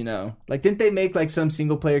just like didn't they make like some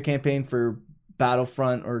single player campaign for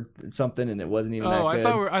Battlefront or something, and it wasn't even that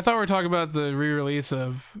good. I thought we were talking about the re-release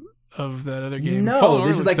of that other game. No,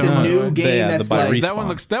 this is like the new game that's like that one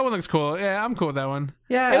looks cool. Yeah, I'm cool with that one.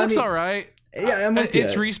 Yeah, it looks all right. Yeah, I'm with you.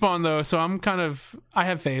 It's Respawn though, so I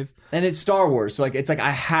have faith. And it's Star Wars, so it's like I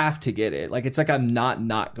have to get it. Like it's like I'm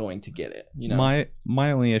not going to get it.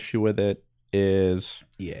 My only issue with it is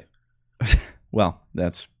well,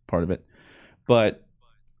 that's part of it, but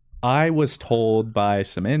I was told by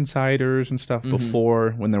some insiders and stuff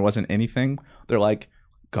before when there wasn't anything. They're like,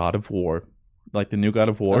 God of War, like the new God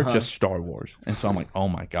of War, just Star Wars. And so I'm like, oh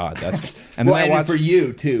my God, that's. And then I watched for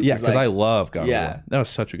you too. Yeah, because I love God of War. That was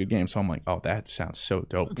such a good game. So I'm like, oh, that sounds so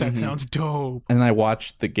dope. That sounds dope. And then I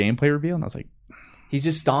watched the gameplay reveal and I was like, he's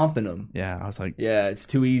just stomping them. Yeah, I was like, yeah, it's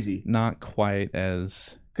too easy. Not quite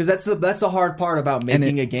as. Because that's the hard part about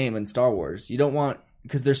making a game in Star Wars. You don't want.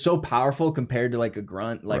 Because they're so powerful compared to like a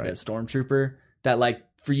grunt, like a stormtrooper, that like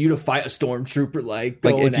for you to fight a stormtrooper like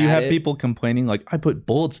if you have people complaining like I put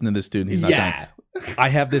bullets into this dude and he's not dying. I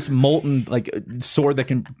have this molten like sword that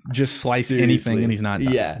can just slice anything and he's not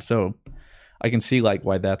dying. Yeah. So I can see like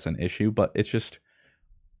why that's an issue, but it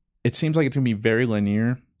seems like it's gonna be very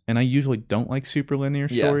linear, and I usually don't like super linear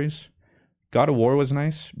stories. God of War was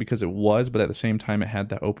nice because it was, but at the same time it had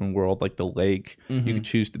that open world, like the lake. You could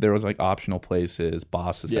choose. There was like optional places,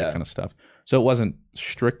 bosses, that kind of stuff. So it wasn't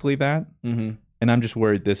strictly that. And I'm just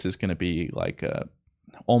worried this is going to be like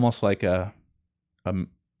almost like a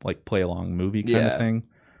like play along movie kind of thing,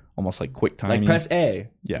 almost like quick timing. Like press A.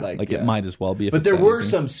 Yeah, like it might as well be. But there were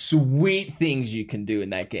some sweet things you can do in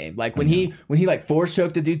that game. Like when he like force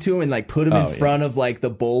choked the dude to him and like put him in front of like the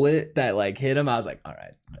bullet that like hit him, I was like, all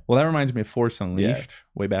right. Well, that reminds me of Force Unleashed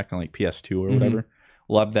way back on like PS2 or whatever.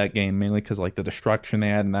 Loved that game mainly because like the destruction they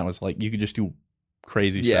had, and that was like you could just do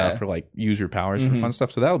crazy stuff or like use your powers for fun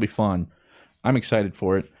stuff. So that'll be fun. I'm excited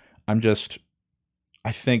for it.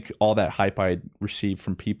 I think all that hype I received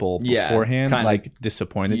from people beforehand like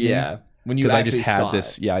disappointed me. Yeah, when you actually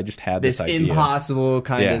I just had this idea. Impossible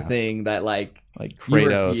kind of thing that like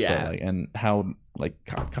Kratos, but like, and how like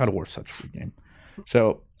God of War is such a good game.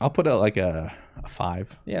 So I'll put like a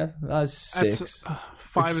 5. Yeah, 6.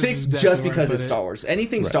 5 6 just because it's Star Wars.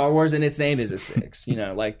 Anything Star Wars in its name is a 6. You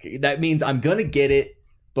know, like that means I'm gonna get it,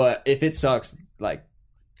 but if it sucks, like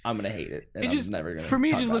I'm gonna hate it. And I'm never gonna. For me,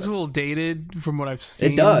 it just looks a little dated from what I've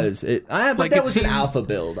seen. It does. But like that was an alpha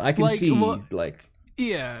build. I can see like.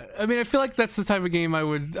 Yeah, I mean, I feel like that's the type of game I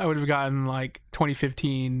would have gotten like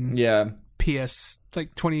 2015. Yeah. PS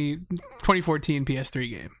like 2014 PS3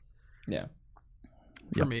 game. Yeah.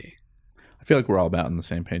 For me, I feel like we're all about on the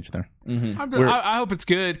same page there. I hope it's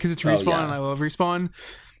good because it's Respawn and I love Respawn. And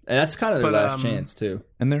that's kind of their last chance too.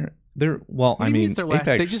 And they're well, I mean, Apex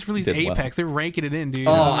they just released Apex. Well. They're ranking it in, dude.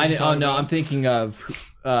 No, I'm thinking of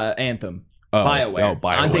Anthem. BioWare.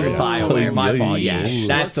 BioWare. I'm thinking BioWare. My fault. Yeah,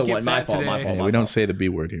 that's the one. My fault. Yeah, we don't say the B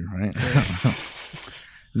word here, right?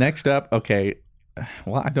 Next up, okay.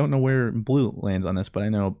 Well, I don't know where Blue lands on this, but I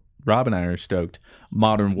know Rob and I are stoked.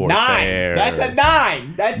 Modern Warfare. 9. That's a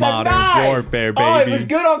 9. That's Modern a 9. Warfare, baby. Oh, it was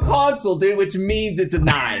good on console, dude, which means it's a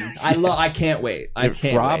 9. I can't wait. If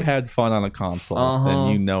Rob had fun on a console, then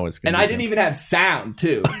you know it's going to be. And I didn't even have sound,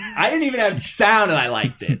 too. I didn't even have sound, and I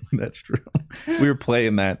liked it. That's true. We were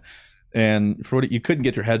playing that, and for what you couldn't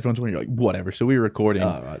get your headphones on. You're like, whatever. So we were recording,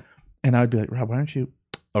 and I'd be like, Rob, why aren't you?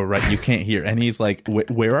 Oh, right, you can't hear. And he's like,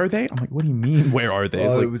 where are they? I'm like, what do you mean, where are they?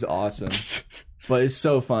 It was awesome. But it's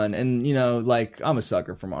so fun. And, you know, like, I'm a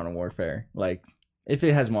sucker for Modern Warfare. Like, if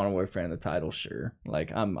it has Modern Warfare in the title, sure.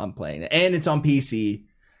 Like, I'm playing it. And it's on PC.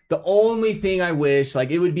 The only thing I wish,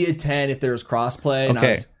 like, it would be a 10 if there was crossplay.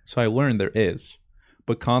 Okay, so I learned there is.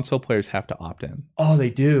 But console players have to opt in. Oh, they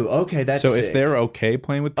do? Okay, that's so sick. If they're okay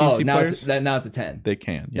playing with PC players... now it's a 10. They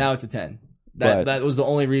can, yeah. Now it's a 10. That was the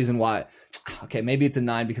only reason why... Okay, maybe it's a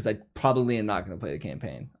 9 because I probably am not going to play the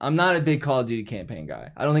campaign. I'm not a big Call of Duty campaign guy.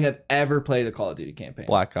 I don't think I've ever played a Call of Duty campaign.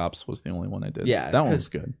 Black Ops was the only one I did. Yeah. That one was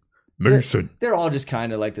good. They're all just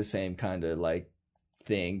kind of like the same kind of like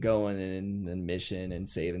thing, going in and mission and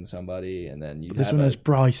saving somebody, and then you this one has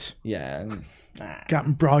Bryce. Yeah.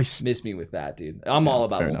 Captain Bryce. Miss me with that, dude. I'm all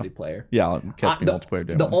about multiplayer. Yeah, catch me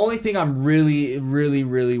multiplayer. The only thing I'm really, really,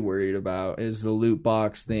 really worried about is the loot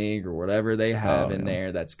box thing or whatever they have in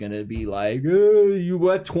there that's going to be like, you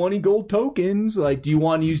got 20 gold tokens. Like, do you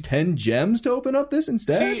want to use 10 gems to open up this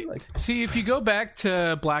instead? See, if you go back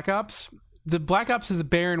to Black Ops, the Black Ops is a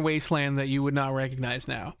barren wasteland that you would not recognize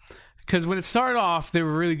now. Because when it started off, they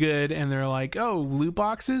were really good, and they're like, "Oh, loot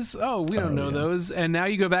boxes? Oh, we don't know those." And now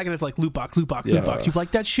you go back, and it's like loot box, loot box, loot box. You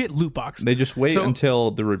like that shit, loot box. They just wait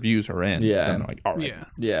until the reviews are in. Yeah, and they're like, all right,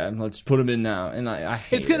 yeah, let's put them in now. And I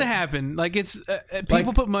hate it's gonna happen. Like it's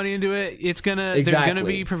people put money into it. It's gonna there's gonna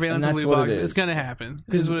be prevalence of loot boxes. It's gonna happen.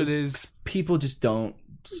 This is what it is. People just don't.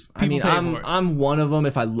 I'm one of them.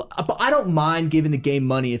 But I don't mind giving the game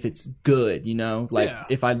money if it's good. You know,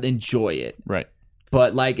 if I enjoy it, right.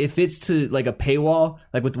 But, like, if it's to, like, a paywall,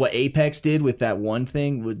 like with what Apex did with that one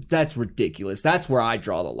thing, that's ridiculous. That's where I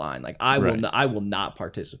draw the line. Like, I will not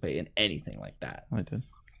participate in anything like that. I did.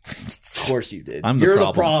 Of course you did. You're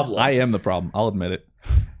the problem. I am the problem. I'll admit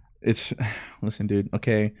it. Listen, dude,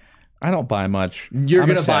 okay, I don't buy much. You're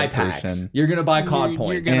going to buy packs. You're going to buy COD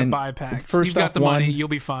points. You're going to buy packs. First You've got off, the money. You'll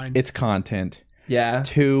be fine. It's content. Yeah.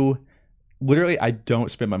 2, literally, I don't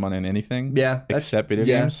spend my money on anything. Yeah. Except video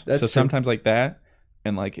games. So sometimes like that.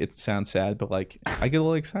 and like it sounds sad, but like I get a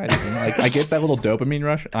little excited. And, like I get that little dopamine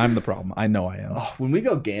rush. I'm the problem. I know I am. Oh, when we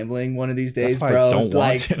go gambling one of these days, That's why bro, I don't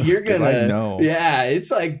like want to, you're gonna, I know. Yeah, it's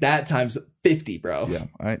like that times 50, bro.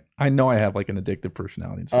 Yeah, I know I have like an addictive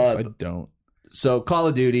personality and stuff. So I don't. So Call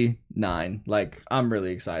of Duty 9, like I'm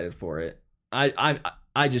really excited for it.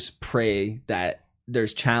 I just pray that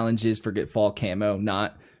there's challenges for get fall camo,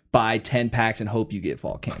 not buy 10 packs and hope you get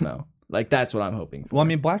fall camo. Like that's what I'm hoping for. Well, I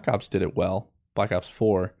mean, Black Ops did it well. Black Ops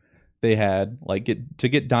 4, they had like to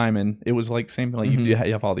get diamond. It was like same thing. Like you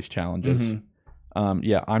have all these challenges.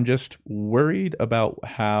 Yeah, I'm just worried about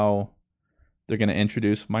how they're going to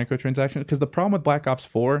introduce microtransactions, because the problem with Black Ops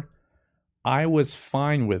 4, I was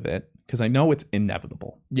fine with it because I know it's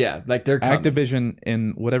inevitable. Yeah, like they're coming. Activision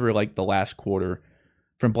in whatever, like the last quarter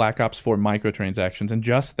from Black Ops 4 microtransactions, and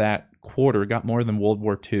just that quarter got more than World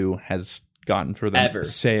War II has gotten for them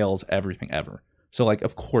sales, everything ever. So like,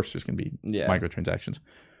 of course there's going to be microtransactions.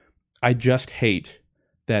 I just hate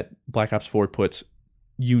that Black Ops 4 puts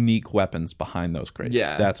unique weapons behind those crates.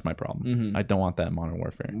 Yeah. That's my problem. I don't want that in Modern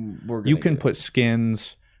Warfare. You can put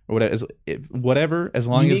skins or whatever, as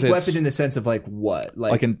long as it's... Unique weapon in the sense of like what?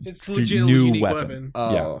 Like a it's legit new weapon.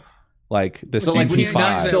 Oh. Yeah. Like this so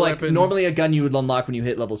MP5. So like normally a gun you would unlock when you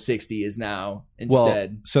hit level 60 is now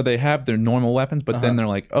instead... Well, so they have their normal weapons, but then they're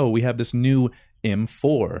like, oh, we have this new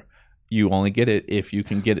M4. You only get it if you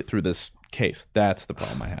can get it through this case. That's the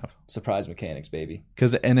problem I have. Surprise mechanics, baby.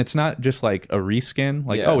 And it's not just like a reskin.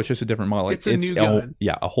 Like, oh, it's just a different model. Like, it's a new gun.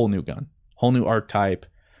 Yeah, a whole new gun. Whole new archetype.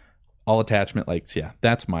 All attachment. Like, yeah,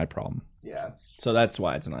 that's my problem. Yeah. So that's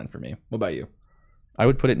why it's a 9 for me. What about you? I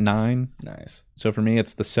would put it 9. Nice. So for me,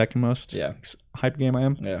 it's the second most hype game I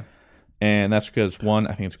am. Yeah. And that's because, 1,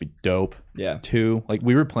 I think it's going to be dope. Yeah. 2, like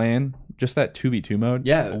we were playing just that 2v2 mode.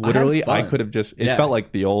 Yeah. Literally, I could have just... It felt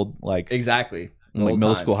like the old... like exactly. Like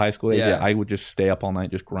middle school, high school days. Yeah, I would just stay up all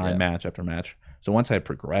night, just grind match after match. So once I had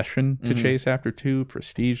progression to chase after 2,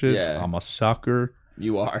 prestiges, I'm a sucker.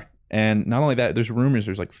 You are. And not only that, there's rumors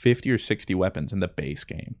there's like 50 or 60 weapons in the base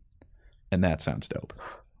game. And that sounds dope.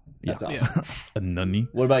 That's awesome. A nunny.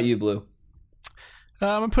 What about you, Blue?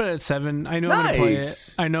 I'm gonna put it at 7. I know I'm gonna play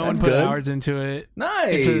it. I know I'm gonna put hours into it.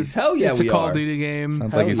 Nice. Hell yeah, it's a Call of Duty game.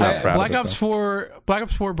 Sounds like he's not proud Black of Ops 4. Black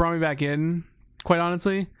Ops 4 brought me back in, quite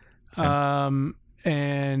honestly.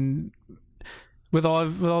 And with all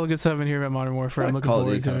the good stuff in here about Modern Warfare, I'm looking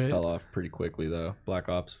forward to it. Kind of fell off pretty quickly though. Black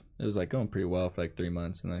Ops, it was like going pretty well for like 3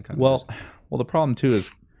 months, and then kind of well, the problem too is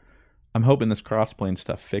I'm hoping this cross-playing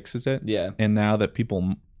stuff fixes it. Yeah. And now that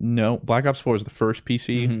people know, Black Ops 4 is the first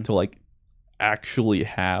PC to like actually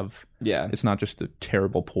have. Yeah. It's not just a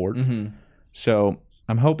terrible port. So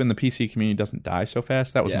I'm hoping the PC community doesn't die so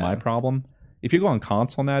fast. That was my problem. If you go on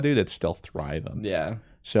console now, dude, it's still thriving. Yeah.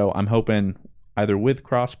 So I'm hoping either with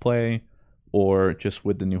crossplay or just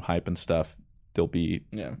with the new hype and stuff, there'll be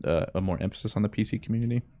a more emphasis on the PC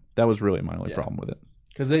community. That was really my only problem with it.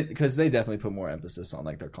 Because they definitely put more emphasis on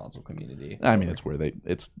like their console community. I mean, it's where they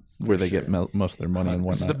get most of their money and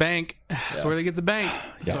whatnot. It's the bank. It's where they get the bank.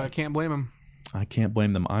 So I can't blame them. I can't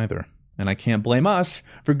blame them either, and I can't blame us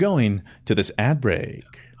for going to this ad break.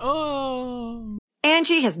 Oh.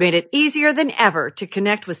 Angie has made it easier than ever to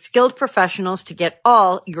connect with skilled professionals to get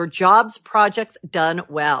all your jobs projects done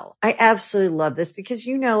well. I absolutely love this because,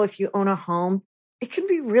 you know, if you own a home, it can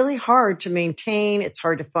be really hard to maintain. It's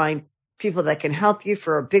hard to find people that can help you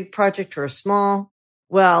for a big project or a small.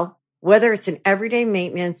 Well, whether it's in everyday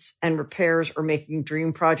maintenance and repairs or making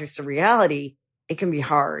dream projects a reality, it can be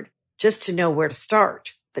hard just to know where to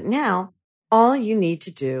start. But now all you need to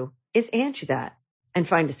do is Angie that and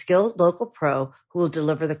find a skilled local pro who will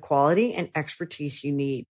deliver the quality and expertise you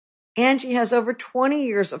need. Angie has over 20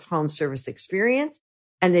 years of home service experience,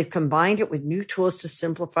 and they've combined it with new tools to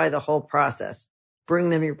simplify the whole process. Bring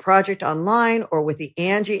them your project online or with the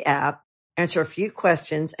Angie app, answer a few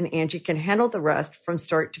questions, and Angie can handle the rest from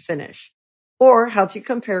start to finish. Or help you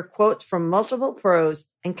compare quotes from multiple pros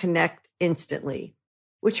and connect instantly,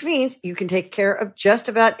 which means you can take care of just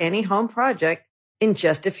about any home project in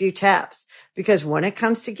just a few taps. Because when it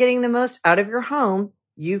comes to getting the most out of your home,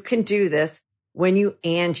 you can do this when you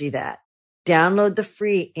Angie that. Download the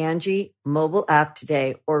free Angie mobile app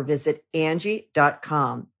today or visit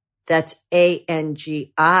Angie.com. That's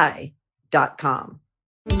ANGI.com.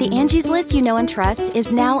 The Angie's List you know and trust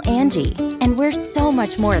is now Angie, and we're so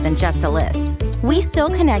much more than just a list. We still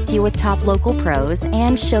connect you with top local pros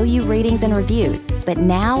and show you ratings and reviews, but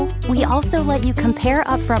now we also let you compare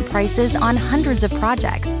upfront prices on hundreds of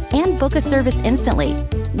projects and book a service instantly.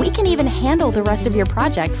 We can even handle the rest of your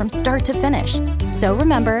project from start to finish. So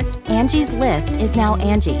remember, Angie's List is now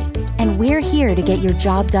Angie, and we're here to get your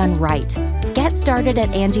job done right. Get Get started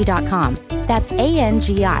at Angie.com. That's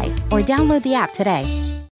ANGI, or download the app today.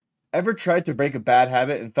 Ever tried to break a bad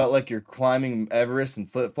habit and felt like you're climbing Everest in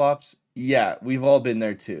flip-flops? Yeah, we've all been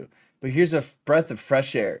there too. But here's a breath of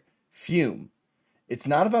fresh air. Fume. It's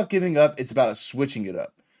not about giving up, it's about switching it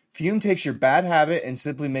up. Fume takes your bad habit and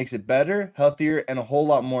simply makes it better, healthier, and a whole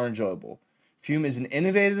lot more enjoyable. Fume is an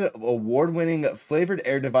innovative, award-winning flavored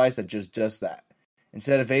air device that does just that.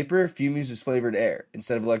 Instead of vapor, Fume uses flavored air.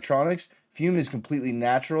 Instead of electronics, Fume is completely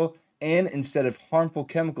natural. And instead of harmful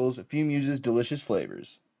chemicals, Fume uses delicious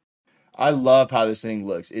flavors. I love how this thing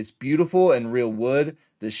looks. It's beautiful and real wood.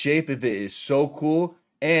 The shape of it is so cool,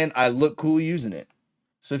 and I look cool using it.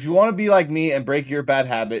 So if you want to be like me and break your bad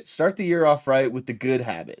habit, start the year off right with the good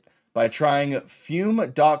habit by trying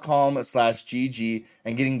fume.com/GG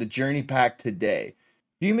and getting the Journey Pack today.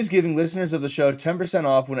 Fume is giving listeners of the show 10%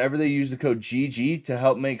 off whenever they use the code GG to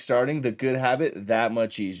help make starting the good habit that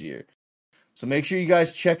much easier. So make sure you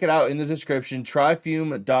guys check it out in the description. Try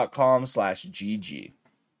fume.com/GG.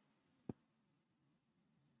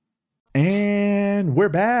 And we're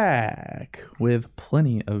back with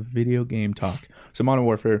plenty of video game talk. So Modern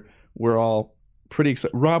Warfare, we're all pretty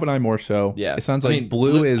excited. Rob and I more so. Yeah. It sounds like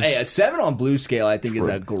Blue is... Hey, a 7 on Blue scale, I think, is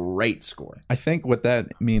a great score. I think what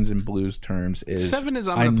that means in Blue's terms is... 7 is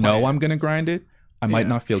I know I'm going to grind it. I might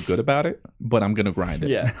not feel good about it, but I'm going to grind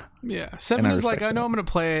it. Yeah. Yeah. 7 is like, I know I'm going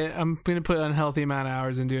to play it. I'm going to put an unhealthy amount of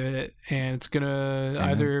hours into it, and it's going to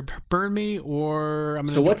either burn me or I'm going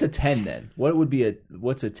to... So what's a 10 then?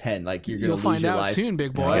 What's a 10? Like, you're going to lose your life? You'll find out soon,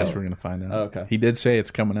 big boy. Yeah, I guess we're going to find out. Oh, okay. He did say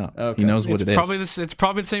it's coming up. Okay. He knows what it is. It's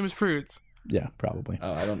probably the same as Fruits. Yeah, probably.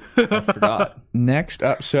 Oh, I forgot. Next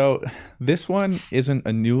up, so this one isn't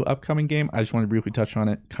a new upcoming game. I just want to briefly touch on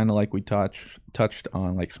it, kind of like we touched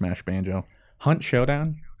on like Smash Banjo. Hunt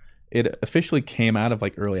Showdown. It officially came out of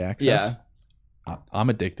like early access. Yeah. I'm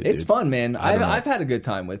addicted. It's fun, man. I've had a good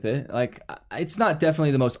time with it. Like, it's not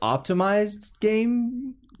definitely the most optimized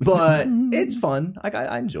game, but it's fun. Like,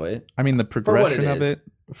 I enjoy it. I mean, the progression of it,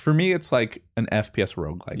 for me, it's like an FPS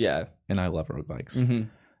roguelike. Yeah. And I love roguelikes. Mm-hmm.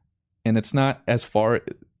 And it's not as far,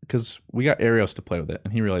 because we got Arios to play with it,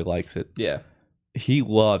 and he really likes it. Yeah. He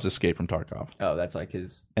loves Escape from Tarkov. Oh, that's like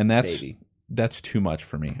his baby. That's too much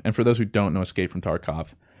for me. And for those who don't know Escape from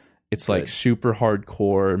Tarkov, it's like super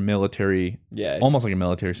hardcore military, almost like a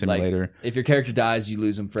military simulator. Like, if your character dies, you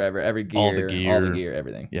lose them forever. Every gear, all the gear,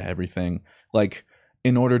 everything. Yeah, everything. Like,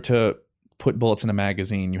 in order to put bullets in a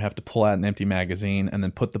magazine, you have to pull out an empty magazine and then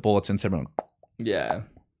put the bullets in everyone. Yeah.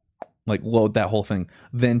 Like, load that whole thing,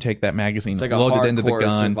 then take that magazine, like load it into the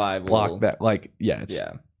gun, survival. block that. Like, it's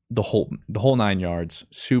the whole 9 yards.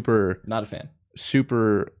 Super. Not a fan.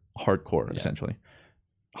 Super hardcore, essentially.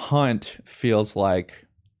 Hunt feels like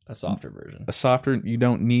a softer version. You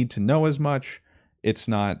don't need to know as much. It's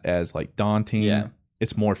not as like daunting. Yeah.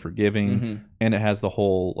 It's more forgiving, and it has the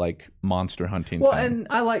whole like monster hunting. Well, thing.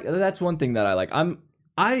 and that's one thing that I like.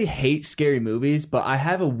 I hate scary movies, but I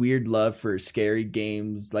have a weird love for scary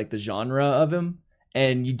games, like the genre of them.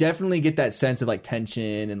 And you definitely get that sense of like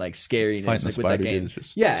tension and like scariness like, with that game.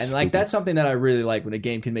 And like that's something that I really like when a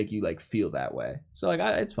game can make you like feel that way. So like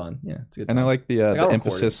it's fun. Yeah, it's good. And I like the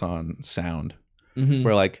emphasis on sound,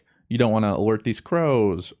 where like you don't want to alert these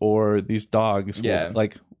crows or these dogs. Yeah,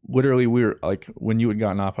 like literally we were like when you had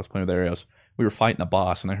gotten off, I was playing with Arios. We were fighting a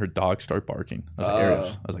boss, and I heard dogs start barking. I was like,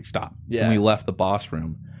 Arios. I was like, stop. Yeah. And we left the boss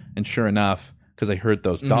room, and sure enough, because I heard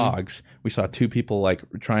those dogs, we saw two people like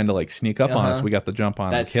trying to like sneak up on us. We got the jump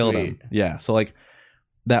on and killed them. Yeah, so like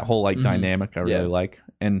that whole like dynamic I really like,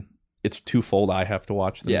 and it's twofold. I have to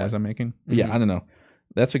watch the noise I'm making. Yeah, I don't know.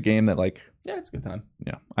 That's a game that like it's a good time.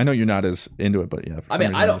 Yeah, I know you're not as into it, but yeah. I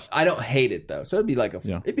mean, I don't hate it though, so it'd be like a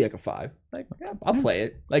 5. Like I'll play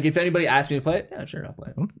it. Like if anybody asks me to play it, yeah, sure, I'll play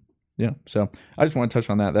it. Okay. Yeah, so I just want to touch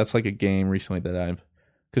on that. That's like a game recently that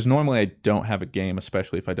because normally I don't have a game,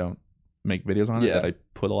 especially if I don't make videos on it, that I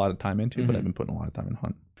put a lot of time into, but I've been putting a lot of time in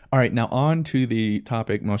Hunt. All right, now on to the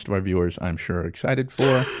topic most of our viewers, I'm sure, are excited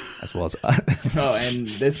for, as well as us. Oh, and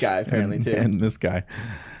this guy apparently too. And this guy.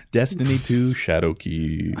 Destiny 2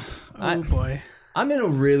 Shadowkeep. Oh, boy. I'm in a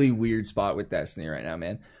really weird spot with Destiny right now,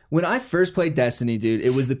 man. When I first played Destiny, dude,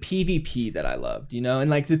 it was the PvP that I loved, you know?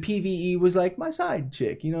 And, like, the PvE was, like, my side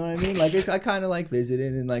chick, you know what I mean? Like, I kind of, like,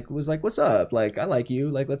 visited and, like, was like, what's up? Like, I like you.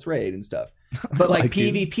 Like, let's raid and stuff. But, like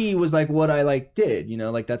PvP was, like, what I, like, did, you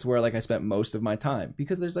know? Like, that's where, like, I spent most of my time.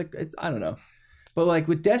 Because there's, like, I don't know. But, like,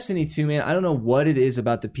 with Destiny 2, man, I don't know what it is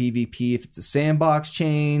about the PvP. If it's a sandbox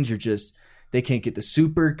change or just they can't get the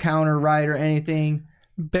super counter right or anything.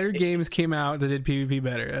 Better games came out that did PvP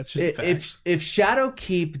better. That's just a fact. If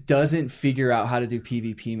Shadowkeep doesn't figure out how to do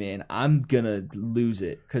PvP, man, I'm gonna lose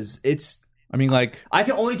it because it's I mean, like I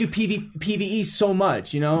can only do PvE so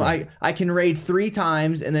much, you know. Right. I can raid 3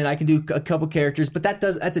 times and then I can do a couple characters, but that's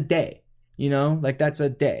a day, you know, like that's a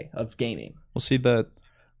day of gaming. Well, see, the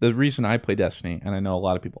reason I play Destiny, and I know a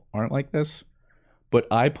lot of people aren't like this, but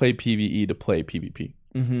I play PvE to play PvP.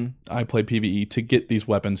 Mm-hmm. I play PvE to get these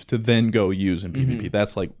weapons to then go use in PvP.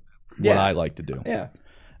 That's like what I like to do. Yeah,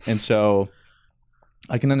 and so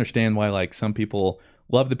I can understand why like some people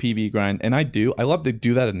love the PvE grind, and I do. I love to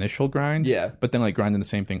do that initial grind. Yeah. But then like grinding the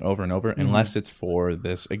same thing over and over, unless it's for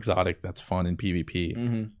this exotic that's fun in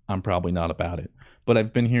PvP, I'm probably not about it. But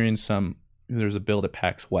I've been hearing there's a build at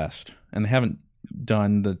PAX West, and they haven't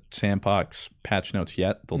done the Sandbox patch notes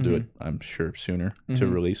yet. They'll do it, I'm sure, sooner to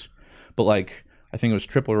release. But like, I think it was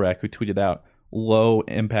Triple Rec who tweeted out, low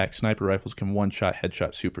impact sniper rifles can one-shot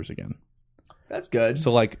headshot supers again. That's good.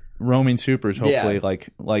 So like roaming supers, hopefully,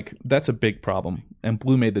 like that's a big problem. And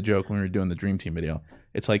Blue made the joke when we were doing the Dream Team video.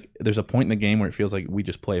 It's like there's a point in the game where it feels like we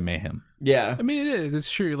just play mayhem. Yeah, I mean it is. It's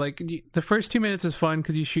true. Like the first 2 minutes is fun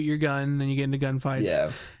because you shoot your gun, and then you get into gunfights.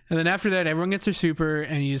 Yeah, and then after that, everyone gets their super,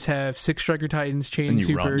 and you just have 6 Striker Titans chaining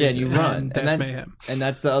supers. Run. Yeah, and you run, and that's mayhem. And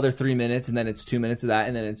that's the other 3 minutes, and then it's 2 minutes of that,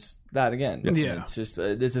 and then it's that again. Yep. Yeah, it's just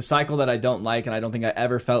it's a cycle that I don't like, and I don't think I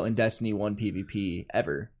ever felt in Destiny 1 PvP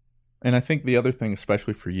ever. And I think the other thing,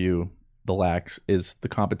 especially for you, the lax, is the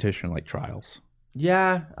competition like Trials.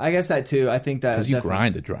 Yeah, I guess that too. I think that because you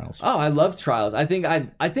grinded Trials. Oh, I love Trials. I think I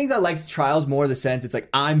like Trials more in the sense it's like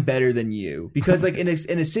I'm better than you, because like in a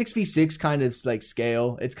 6v6 kind of like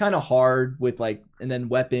scale, it's kind of hard with like, and then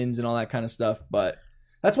weapons and all that kind of stuff. But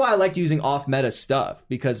that's why I liked using off meta stuff,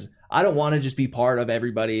 because I don't want to just be part of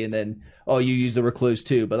everybody and then you use the Recluse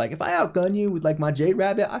too. But like if I outgun you with like my Jade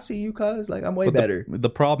Rabbit, I see you, cuz like I'm way better. The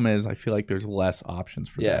problem is I feel like there's less options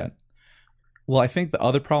for that. Well, I think the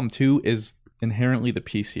other problem too is inherently the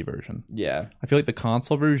PC version. Yeah. I feel like the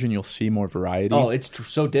console version, you'll see more variety. Oh, it's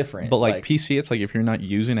so different. But like PC, it's like if you're not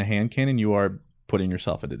using a hand cannon, you are putting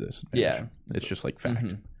yourself at a disadvantage. Yeah. It's just like fact.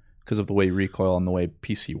 Because of the way recoil and the way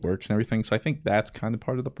PC works and everything. So I think that's kind of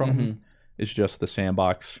part of the problem. It's just the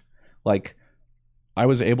sandbox. Like, I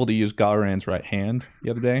was able to use Galran's right hand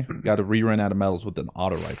the other day. Got a rerun out of medals with an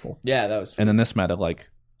auto rifle. Yeah, that was. And in this meta, like,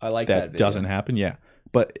 I like that doesn't happen. Yeah.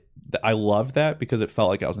 But I love that because it felt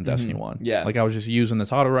like I was in Destiny 1. Yeah. Like I was just using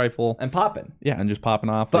this auto rifle. And popping. Yeah, and just popping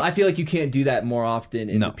off. But I feel like you can't do that more often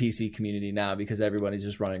in the PC community now, because everybody's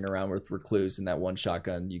just running around with Recluse and that one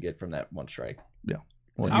shotgun you get from that one strike. Yeah.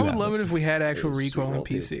 Well, I would love it if we had actual recoil on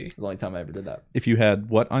PC. The only time I ever did that. If you had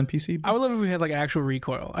what on PC? I would love if we had like actual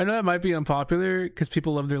recoil. I know that might be unpopular because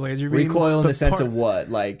people love their laser beams. Recoil in the sense of what?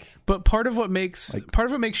 Like, but part of what makes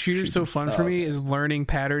shooters so fun for me is learning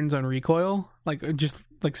patterns on recoil. Like just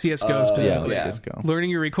like CS:GO specifically. Yeah. CS:GO.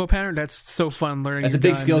 Learning your recoil pattern, that's so fun. Learning that's a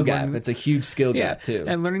big skill gap. It's a huge skill gap too.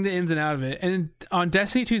 And learning the ins and out of it. And on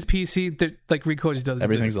Destiny 2's PC, like recoil just doesn't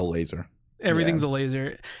Everything's exist. a laser. Everything's a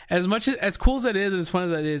laser. As much as cool as that is, and as fun as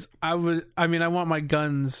that is, I want my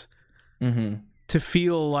guns to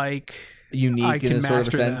feel like unique I can in a sort of a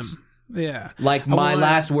master sense. them. Yeah. Like my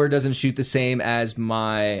last word doesn't shoot the same as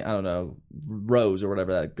my, I don't know, Rose or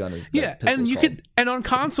whatever that gun is. Yeah, and you could, and on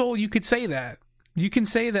console you could say that. You can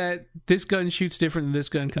say that this gun shoots different than this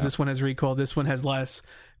gun because this one has recoil, this one has less.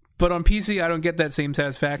 But on PC, I don't get that same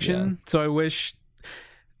satisfaction. So I wish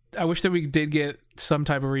that we did get some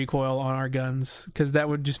type of recoil on our guns, because that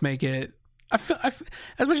would just make it. I feel,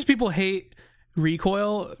 as much as people hate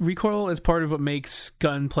recoil is part of what makes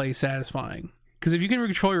gunplay satisfying. Because if you can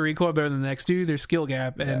control your recoil better than the next dude, there's skill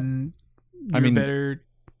gap, and you're a better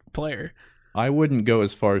player. I wouldn't go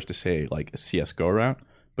as far as to say like a CS:GO route,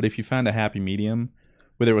 but if you found a happy medium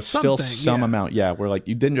where there was still some amount, where like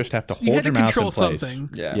you didn't just have to hold your mouse in place, something.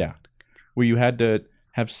 Where you had to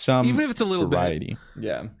have some, even if it's a little variety.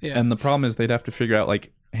 Yeah. And the problem is they'd have to figure out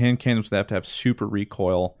like hand cannons would have to have super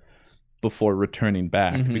recoil before returning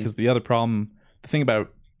back, because the thing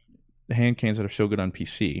about the hand cannons that are so good on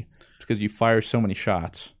PC is because you fire so many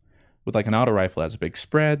shots. With like an auto rifle that has a big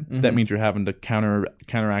spread, that means you're having to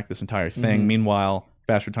counteract this entire thing. Meanwhile,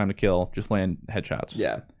 faster time to kill, just land headshots.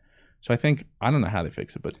 Yeah. So I don't know how they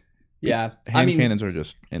fix it, but hand cannons are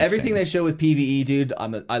just insane. Everything they show with PvE, dude.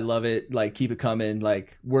 I love it. Like, keep it coming.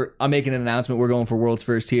 Like, I'm making an announcement. We're going for world's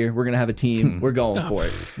first here. We're gonna have a team. We're going for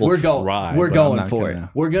it. We're going for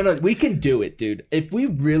it. We can do it, dude. If we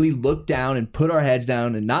really look down and put our heads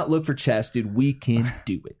down and not look for chests, dude, we can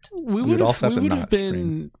do it. We would have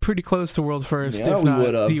been pretty close to world's first, if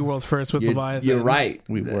not the world's first with Leviathan. You're right.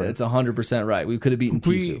 We were. It's 100% right. We could have beaten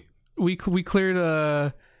Tfue. We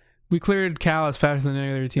cleared We cleared Callus faster than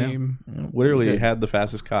any other team. Yeah. Literally had the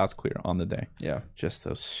fastest cost clear on the day. Yeah. Just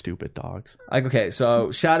those stupid dogs. Like, okay, so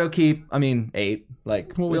Shadowkeep, 8.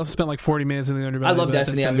 Like, well, we also spent like 40 minutes in the Underbelly. I love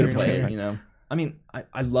Destiny. I'm going to play it, I mean,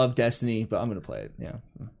 I love Destiny, but I'm going to play it, yeah.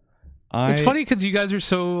 It's funny because you guys are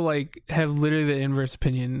so, like, have literally the inverse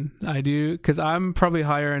opinion I do, because I'm probably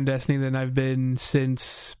higher on Destiny than I've been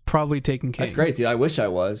since probably Taken King. That's great, dude. I wish I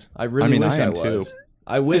was. I really wish I was. Too.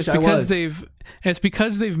 I wish I was. It's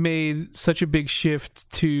because they've made such a big shift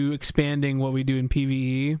to expanding what we do in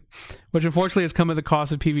PvE, which unfortunately has come at the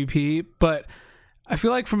cost of PvP. But I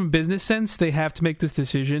feel like from a business sense, they have to make this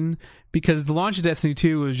decision because the launch of Destiny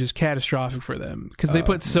 2 was just catastrophic for them because they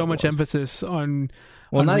put so much emphasis on.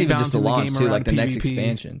 Well, not even just the launch, game too. Like the PvP. Next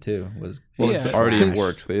expansion, too, was. Well, it's already in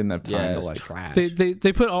works. They didn't have time to like trash.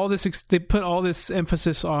 They put all this. They put all this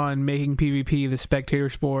emphasis on making PvP the spectator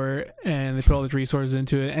sport, and they put all these resources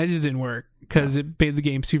into it, and it just didn't work because it made the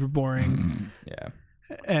game super boring. Yeah.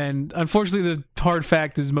 And unfortunately, the hard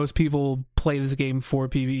fact is most people play this game for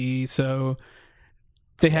PvE, so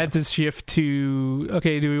they had to shift to,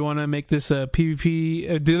 okay, do we want to make this a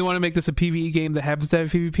PvP? Do they want to make this a PvE game that happens to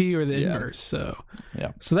have PvP or the inverse? So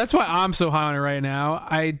that's why I'm so high on it right now.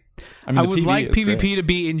 I would like PvP to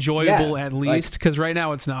be enjoyable at least, because right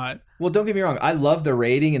now it's not. Well, don't get me wrong. I love the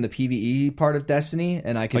raiding and the PvE part of Destiny,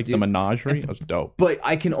 and I can the menagerie. That's dope. But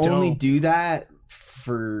I can only do that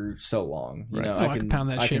for so long, you know. I can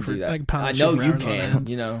pound that shit for. I know you can,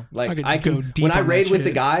 you know. Like I can when I raid with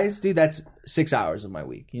the guys, dude. That's 6 hours of my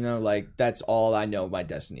week, you know. Like that's all I know my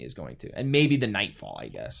Destiny is going to, and maybe the Nightfall, I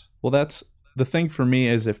guess. Well, that's the thing for me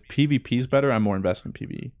is if PvP is better, I'm more invested in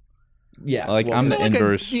PvE. Yeah, like I'm the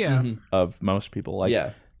inverse of most people.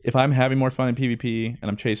 Like, if I'm having more fun in PvP and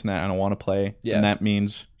I'm chasing that, I don't want to play, and that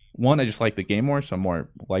means one, I just like the game more, so I'm more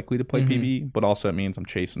likely to play PvE. But also it means I'm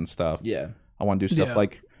chasing stuff. Yeah. I want to do stuff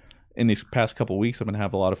like in these past couple of weeks. I've been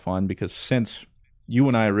having a lot of fun because since you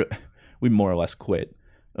and I, we more or less quit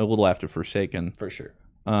a little after Forsaken. For sure.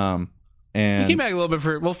 And he came back a little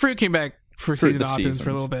bit Fruit came back for Season of Opulence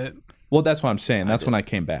for a little bit. Well, that's what I'm saying. That's when I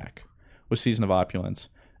came back with Season of Opulence.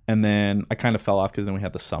 And then I kind of fell off because then we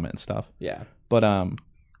had the summit and stuff. Yeah. But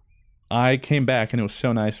I came back and it was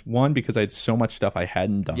so nice. One, because I had so much stuff I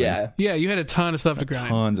hadn't done. Yeah, you had a ton of stuff to grind.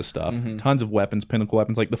 Tons of stuff. Tons of weapons, pinnacle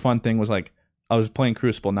weapons. Like the fun thing was like I was playing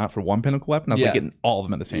Crucible not for one pinnacle weapon. I was like getting all of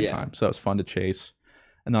them at the same time. So it was fun to chase.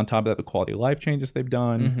 And on top of that, the quality of life changes they've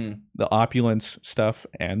done, the opulence stuff,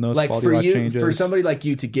 and those quality of life changes. For somebody like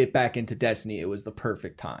you to get back into Destiny, it was the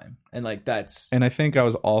perfect time. And like that's. And I think I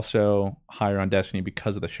was also higher on Destiny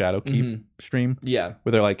because of the Shadowkeep stream. Yeah.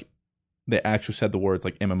 Where they're like, they actually said the words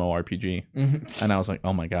like MMORPG. And I was like,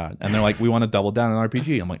 oh my God. And they're like, we want to double down on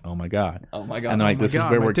RPG. I'm like, oh my God. Oh my God. And they're like, this is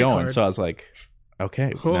where we're going. So I was like,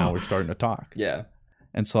 okay, now we're starting to talk. Yeah.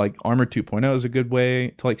 And so like Armor 2.0 is a good way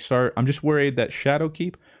to like start. I'm just worried that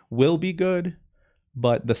Shadowkeep will be good,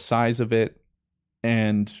 but the size of it,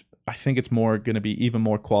 and I think it's more going to be even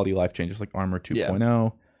more quality of life changes like Armor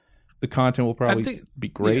 2.0. The content will probably be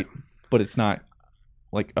great, but it's not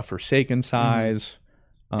like a Forsaken size.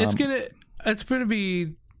 It's gonna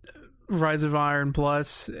be Rise of Iron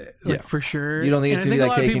Plus, for sure. You don't think it's gonna be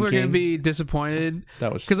like Taken King? A lot of people are gonna be disappointed.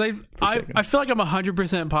 That was because I feel like I'm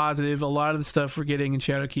 100% positive a lot of the stuff we're getting in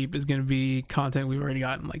Shadowkeep is gonna be content we've already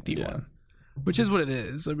gotten like D1, which is what it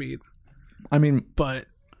is. I mean, but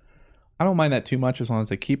I don't mind that too much as long as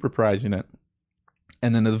they keep reprising it,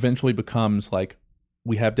 and then it eventually becomes like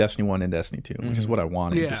we have Destiny 1 and Destiny 2, which is what I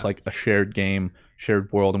wanted. Yeah. Just like a shared game,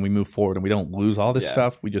 shared world, and we move forward and we don't lose all this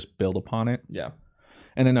stuff. We just build upon it. Yeah.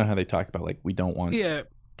 And I know how they talk about like we don't want to.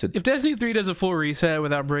 If Destiny 3 does a full reset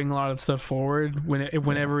without bringing a lot of stuff forward,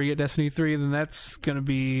 whenever we get Destiny 3, then that's going to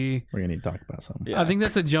be... We're going to need to talk about something. Yeah. I think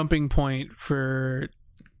that's a jumping point for...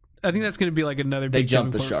 I think that's going to be like another big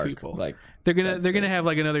jump the shark. People. Like they're gonna have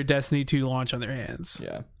like another Destiny 2 launch on their hands.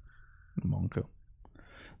 Yeah. Monko.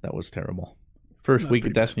 That was terrible. First week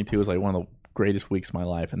of Destiny 2 was like one of the greatest weeks of my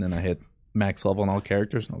life, and then I hit max level on all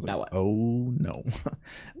characters, and I was like, oh no.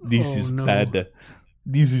 This is bad.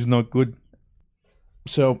 This is not good.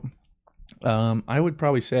 So, I would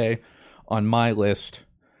probably say on my list,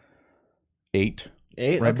 8.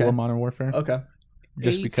 Red Bull Modern Warfare. Okay.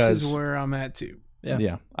 Just 8 because is where I'm at too.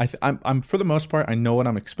 Yeah. I'm for the most part, I know what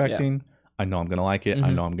I'm expecting. Yeah. I know I'm gonna like it. I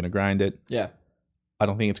know I'm gonna grind it. Yeah. I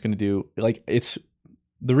don't think it's gonna do like it's.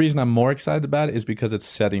 The reason I'm more excited about it is because it's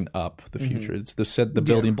setting up the future. It's the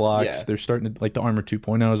building blocks. Yeah. They're starting to like the Armor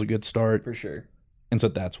 2.0 is a good start for sure. And so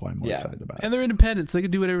that's why I'm more excited about it. And they're independent, so they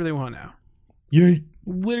can do whatever they want now. Yay!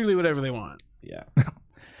 Literally whatever they want. Yeah.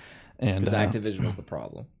 And because Activision was the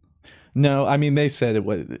problem. No, I mean they said it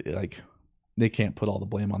was like they can't put all the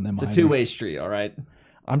blame on them. It's a two-way street, all right?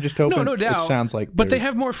 I'm just hoping. No doubt. It sounds like, but they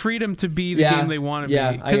have more freedom to be the game they want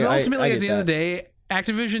to be. Because ultimately, at the end of the day,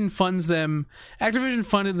 Activision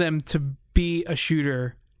funded them to be a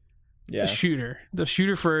shooter. Yeah. The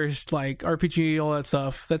shooter first, like RPG, all that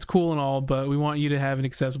stuff. That's cool and all, but we want you to have an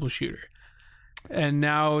accessible shooter. And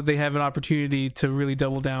now they have an opportunity to really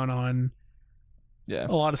double down on a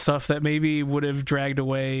lot of stuff that maybe would have dragged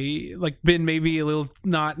away, like been maybe a little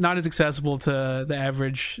not as accessible to the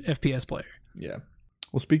average FPS player. Yeah.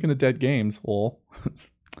 Well, speaking of dead games,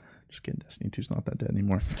 just kidding, Destiny 2's not that dead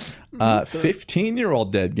anymore.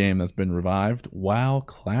 15-year-old dead game that's been revived. WoW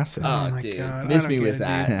Classic. Oh, my dude. God. Miss me with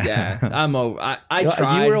that. Yeah. I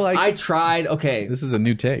tried. You were like, I tried. Okay. This is a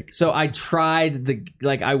new take. So I tried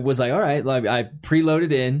I was like, all right, like I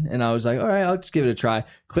preloaded in and I was like, all right, I'll just give it a try.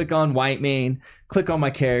 Click on Whitemane, click on my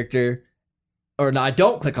character. Or no, I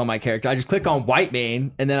don't click on my character. I just click on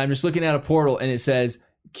Whitemane and then I'm just looking at a portal and it says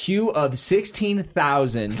queue of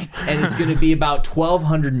 16,000 and it's going to be about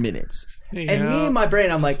 1,200 minutes. Yeah. And me in my brain,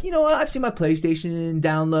 I'm like, you know what? I've seen my PlayStation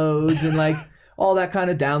downloads and like all that kind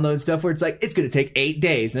of download stuff where it's like, it's going to take 8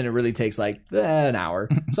 days. And then it really takes like an hour.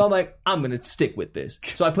 So I'm like, I'm going to stick with this.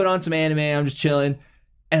 So I put on some anime. I'm just chilling.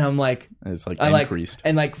 And I'm like, it's like increased.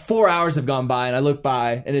 And like 4 hours have gone by and I look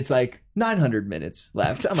by and it's like 900 minutes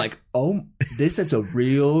left. I'm like, oh, this is a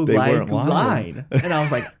real line. And I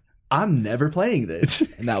was like, I'm never playing this.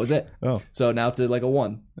 And that was it. Oh. So now it's like a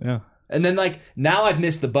 1. Yeah. And then like now I've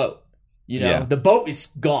missed the boat. You know, Yeah. the boat is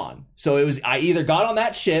gone. So it was I either got on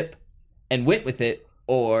that ship and went with it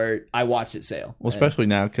or I watched it sail. Well, especially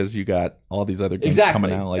now because you got all these other games exactly.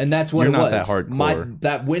 coming out. Like, and that's what you're it not was. that hardcore.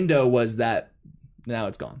 That window was that now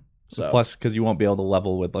it's gone. So plus because you won't be able to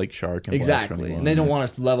level with like Shark and exactly. And they don't want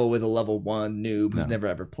us to level with a level 1 noob who's never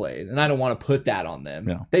ever played. And I don't want to put that on them.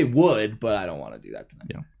 No. They would, but I don't want to do that to them.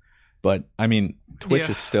 Yeah. But I mean, Twitch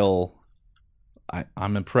is still.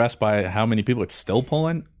 I'm impressed by how many people it's still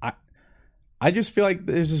pulling. I just feel like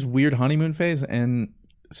there's this weird honeymoon phase, and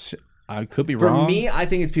I could be wrong. For me, I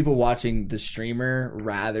think it's people watching the streamer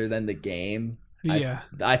rather than the game. Yeah,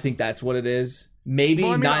 I think that's what it is. Maybe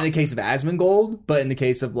not in the case of Asmongold, but in the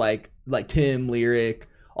case of like Tim, Lyric,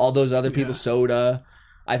 all those other people, Soda.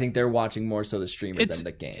 I think they're watching more so the streamer than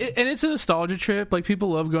the game. And it's a nostalgia trip. Like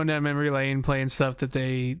people love going down memory lane, playing stuff that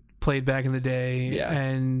they played back in the day. Yeah.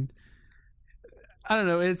 And I don't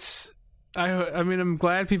know. I mean, I'm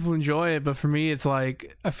glad people enjoy it, but for me, it's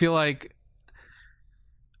like I feel like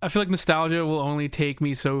nostalgia will only take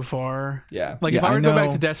me so far. Yeah. Like if I were to go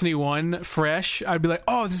back to Destiny 1 fresh, I'd be like,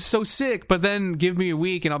 oh, this is so sick. But then give me a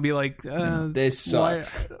week and I'll be like, this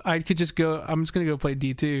sucks. I could just go. I'm just gonna go play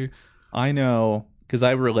D2. I know. Because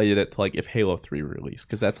I related it to like if Halo 3 released,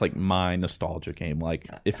 because that's like my nostalgia game. Like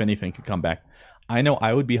if anything could come back, I know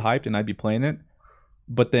I would be hyped and I'd be playing it.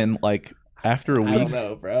 But then like after a week, I don't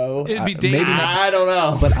know, bro. It'd be maybe not, I don't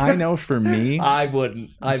know. But I know for me, I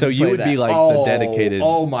wouldn't. So you would be like the dedicated.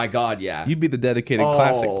 Oh my god, yeah. You'd be the dedicated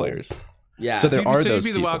classic players. Yeah. So there are those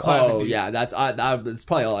you'd be people. the WoW classic. Oh yeah, that's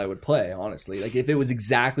probably all I would play. Honestly, like if it was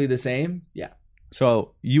exactly the same, yeah.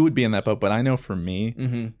 So you would be in that boat, but I know for me.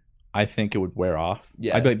 Mm-hmm. I think it would wear off.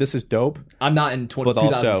 Yeah. I'd be like, this is dope. I'm not in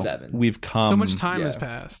 2007. Also, we've come... So much time has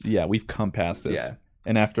passed. Yeah, we've come past this. Yeah.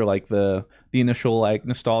 And after like the initial like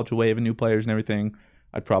nostalgia wave of new players and everything,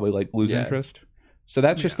 I'd probably like lose interest. So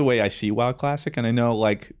that's just the way I see WoW Classic. And I know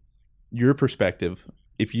like your perspective,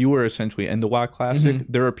 if you were essentially into WoW Classic,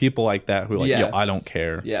 there are people like that who are like, yo, I don't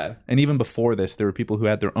care. Yeah. And even before this, there were people who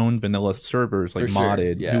had their own vanilla servers, like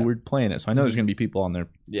modded, who were playing it. So I know there's going to be people on there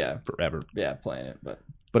forever. Yeah, playing it,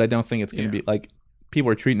 But I don't think it's going to be like people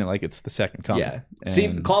are treating it like it's the second coming. Yeah. See,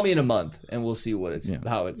 call me in a month and we'll see what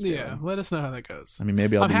how it's going. Yeah, let us know how that goes. I mean,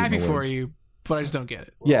 maybe I'm happy for you, but I just don't get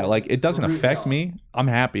it. Yeah, like it doesn't affect me. I'm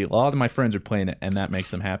happy. A lot of my friends are playing it and that makes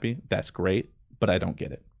them happy. That's great, but I don't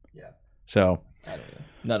get it. Yeah. So I don't know.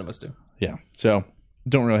 None of us do. Yeah. So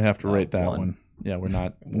don't really have to rate that one. Yeah, we're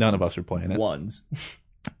not. None of us are playing it. Ones.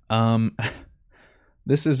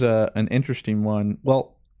 This is an interesting one.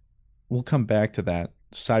 Well, we'll come back to that.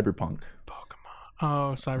 Cyberpunk. Pokemon.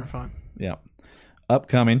 Oh, Cyberpunk. Yeah.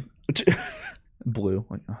 Upcoming. Blue.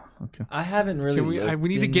 Like, oh, okay. I haven't really we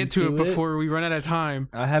need to get to it before we run out of time.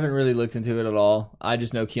 I haven't really looked into it at all. I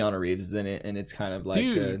just know Keanu Reeves is in it, and it's kind of like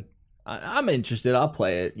I'm interested. I'll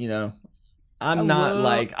play it, you know. I'm not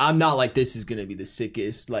like this is gonna be the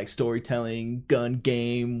sickest like storytelling gun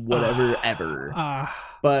game whatever ever.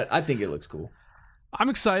 But I think it looks cool. I'm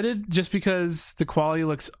excited just because the quality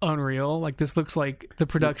looks unreal. Like this looks like the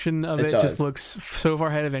production of it just looks so far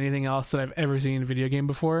ahead of anything else that I've ever seen in a video game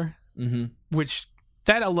before. Mm-hmm. Which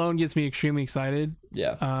that alone gets me extremely excited.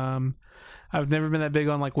 Yeah. I've never been that big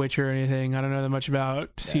on like Witcher or anything. I don't know that much about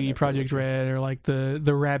CD Projekt Red or like the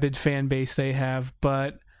rabid fan base they have,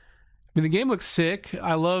 but I mean, the game looks sick.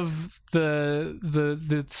 I love the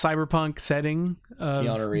cyberpunk setting of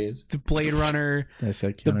Keanu Reeves. The Blade Runner,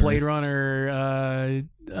 the Blade Runner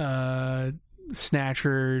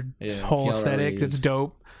Snatcher whole Keanu aesthetic. Reeves. That's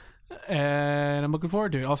dope, and I'm looking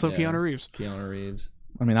forward to it. Also, Keanu Reeves. Keanu Reeves.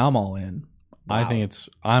 I mean, I'm all in. Wow.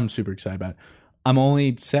 I'm super excited about it. I'm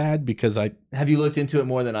only sad because have you looked into it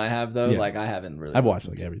more than I have though? Yeah. Like I haven't really. I've watched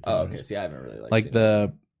like everything. Oh, okay. See, I haven't really like seen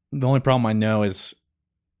the only problem I know is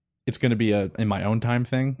it's going to be a in my own time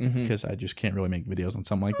thing because I just can't really make videos on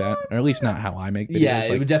something like that, or at least not how I make videos. Yeah,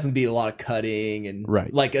 like, it would definitely be a lot of cutting and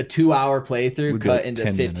like a 2-hour playthrough cut like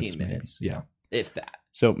into 15 minutes. Yeah, if that.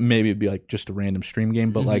 So maybe it'd be like just a random stream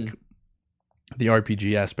game, but like the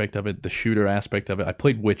RPG aspect of it, the shooter aspect of it. I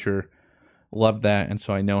played Witcher, loved that, and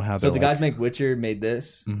so I know how. So the guys make Witcher made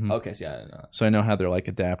this. Okay, so yeah, I don't know. So I know how they're like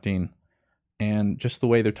adapting. And just the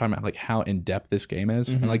way they're talking about like how in depth this game is,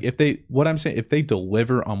 and like if they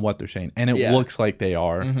deliver on what they're saying, and it looks like they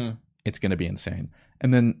are, it's going to be insane.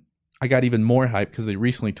 And then I got even more hyped because they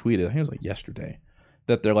recently tweeted, I think it was like yesterday,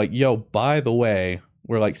 that they're like, "Yo, by the way,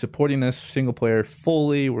 we're like supporting this single player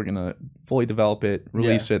fully. We're gonna fully develop it,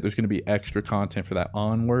 release it. There's going to be extra content for that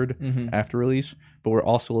onward after release, but we're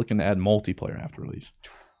also looking to add multiplayer after release."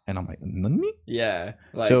 And I'm like, me? Yeah.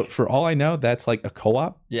 Like, so for all I know, that's like a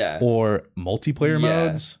co-op or multiplayer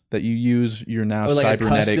modes that you use your now or like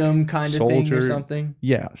cybernetic a custom kind of soldier. Thing or something.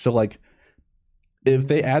 Yeah. So like if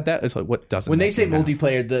they add that, it's like what doesn't when they say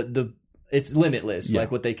multiplayer, the it's limitless,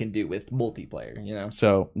 like what they can do with multiplayer, you know?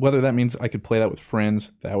 So whether that means I could play that with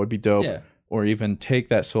friends, that would be dope. Yeah. Or even take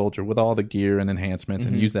that soldier with all the gear and enhancements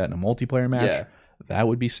and use that in a multiplayer match. That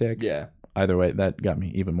would be sick. Yeah. Either way, that got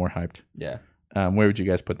me even more hyped. Yeah. Where would you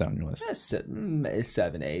guys put that on your list?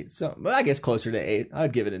 7, 8. So I guess closer to 8.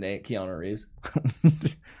 I'd give it an 8. Keanu Reeves.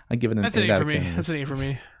 I'd give it an 8. That's an 8 for me. That's an 8 for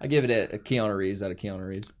me. I give it a Keanu Reeves out of Keanu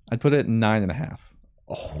Reeves. I'd put it 9.5.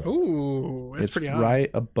 Oh, ooh, that's pretty high.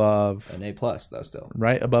 Right above an A plus though. Still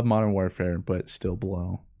right above Modern Warfare, but still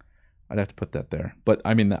below. I'd have to put that there. But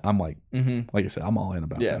I mean, I'm like, like I said, I'm all in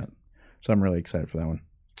about that. So I'm really excited for that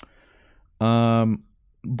one.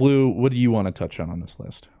 Blue, what do you want to touch on this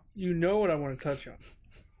list? You know what I want to touch on.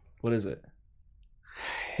 What is it?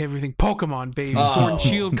 Everything Pokemon, baby. Sword and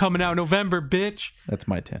Shield coming out November, bitch. That's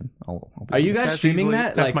my 10. Are you guys streaming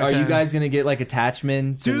that? Like, are you guys going to get like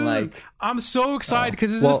attachments? Dude, and like... I'm so excited because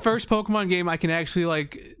this is the first Pokemon game I can actually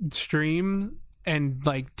like stream and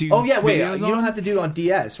like do. Oh yeah, wait. You don't have to do it on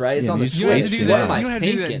DS, right? It's on the Switch. You don't have to do that. You don't have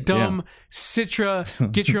to do that dumb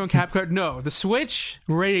Citra. Get your own cap card. No, the Switch,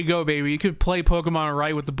 ready to go, baby. You could play Pokemon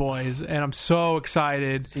right with the boys, and I'm so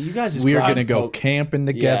excited. So you guys, we're gonna go camping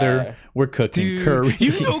together. Yeah. We're cooking curry.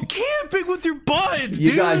 You can go camping with your buds.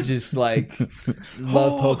 You guys just like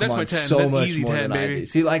love Pokemon so much more than I do.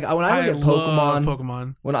 See, like when I look at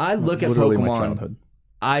Pokemon, when I look at Pokemon,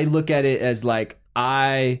 I look at it as like.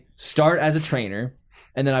 I start as a trainer,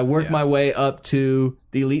 and then I work my way up to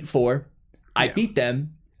the Elite Four. I beat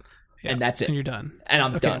them, and that's it. And you're done. And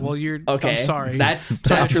I'm done. Well, you're okay. I'm sorry. That's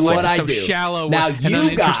what I do. Shallow. Now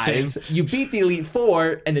you guys, you beat the Elite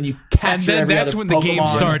Four, and then you capture every that's other when Pokemon. The game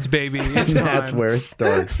starts, baby. That's where it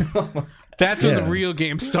starts. That's when the real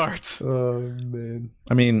game starts. Oh man.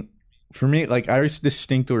 I mean, for me, like I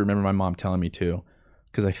distinctly remember my mom telling me too,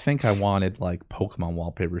 because I think I wanted like Pokemon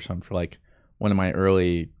wallpaper or something for like one of my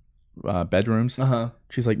early bedrooms.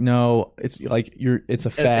 She's like, no, it's like it's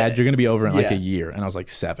a fad. You're gonna be over in like a year. And I was like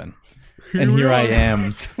 7. And here I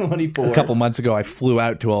am 24. A couple months ago I flew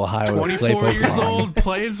out to Ohio 24 to play Pokemon. years old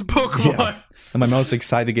playing some Pokemon. Yeah. And my most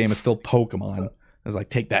excited game is still Pokemon. I was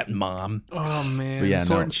like, take that, Mom. Oh man. But yeah,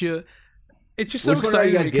 Sword and Shield. It's just so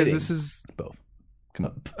exciting because this is both. Come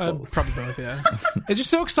on, probably both. Yeah, it's just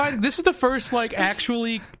so exciting. This is the first like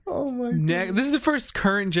actually. Oh my God. This is the first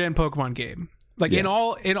current gen Pokemon game. Like in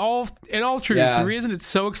all truth, the reason it's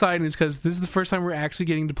so exciting is because this is the first time we're actually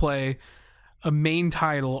getting to play a main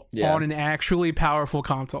title on an actually powerful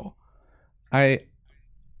console. I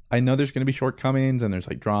know there's going to be shortcomings and there's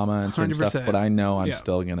like drama and certain 100%. Stuff, but I know I'm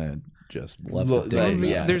still gonna just love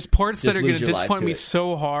it. There's parts that are going to disappoint me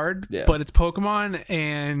so hard, but it's Pokemon,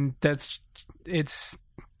 and it's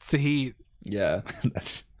the heat. Yeah,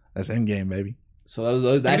 that's Endgame, baby.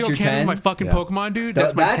 So that's your 10? My fucking Pokemon, dude.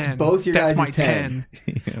 That's my 10. That's both your guys' 10.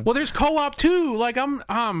 Well, there's co-op too. Like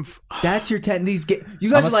That's your 10. These you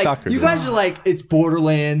guys are like are like it's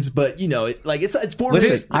Borderlands, but you know it's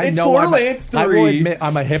Borderlands. Listen, it's Borderlands 3. I will admit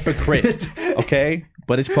I'm a hypocrite. Okay,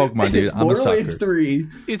 but it's Pokemon, dude. It's I'm Borderlands a sucker. 3.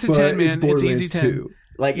 It's a 10, man. It's easy 10. 2.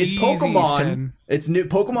 Like, it's Easy as Pokemon. 10. It's new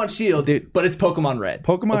Pokemon Shield, Dude, but it's Pokemon Red.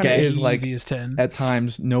 Pokemon is like Easy as 10. at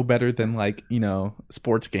times no better than like, you know,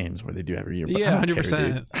 sports games where they do every year. But Yeah, I don't 100%.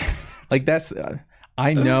 care, dude. Like that's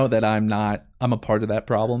I know that I'm a part of that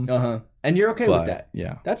problem. And you're okay with that.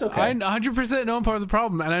 Yeah. That's okay. I 100% know I'm part of the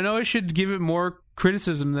problem, and I know I should give it more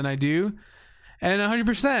criticism than I do. And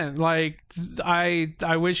 100%, like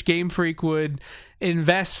I wish Game Freak would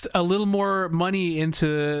invest a little more money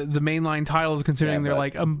into the mainline titles, considering they're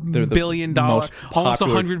like $1 billion, almost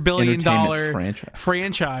 $100 billion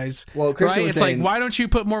franchise. Well, Christian was it's saying, like, why don't you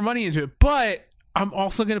put more money into it? But I'm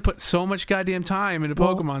also going to put so much goddamn time into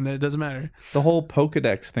Pokemon that it doesn't matter. The whole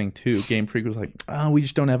Pokedex thing too. Game Freak was like, oh, we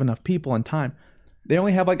just don't have enough people and time. They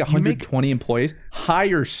only have like 120 employees.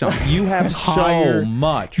 Hire some. You have so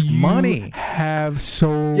much money. Have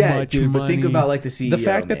so much dude, money. But think about like the CEO. The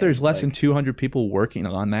fact that there's less than 200 people working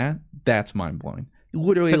on that's mind blowing.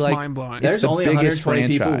 Literally, That's like mind-blowing. There's the only biggest 120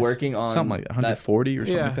 people franchise. working on something like 140 or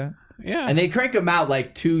something like that. Yeah, and they crank them out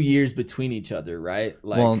like 2 years between each other, right?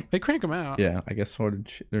 Like, well, they crank them out. Yeah, I guess Sword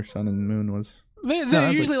of their Sun and Moon was.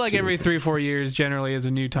 They're usually like every 3-4 years. Generally, is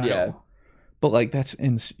a new title. Yeah. But like that's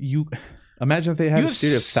you. Imagine if they had a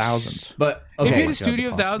studio of thousands. But if you had a studio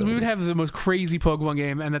of thousands, we would have the most crazy Pokemon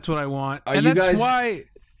game, and that's what I want. And that's why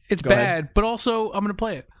it's bad. But also, I'm going to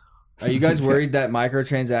play it. Are you guys worried that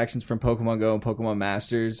microtransactions from Pokemon Go and Pokemon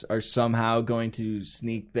Masters are somehow going to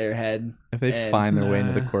sneak their head? If they find their way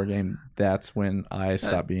into the core game, that's when I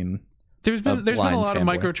stop being. There's been a lot of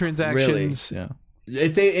microtransactions. Really? Yeah.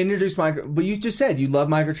 If they introduce but you just said you love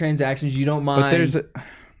microtransactions, you don't mind. But there's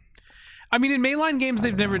I mean, in mainline games,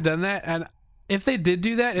 they've never done that, and if they did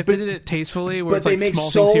do that, they did it tastefully, where it's like small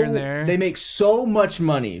things here and there. They make so much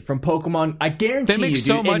money from Pokemon. I guarantee they make you,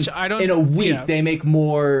 so dude, much. In a week, they make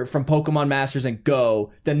more from Pokemon Masters and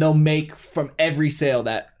Go than they'll make from every sale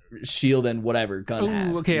that Shield and whatever gun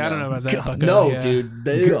has. Okay, I don't know about that.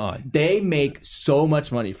 Dude, they make so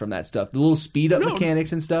much money from that stuff. The little speed up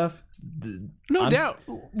mechanics and stuff. No doubt.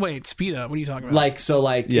 Wait, speed up. What are you talking about?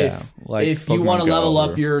 If you want to level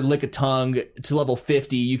up your Lickitung to level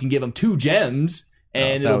 50, you can give them 2 gems.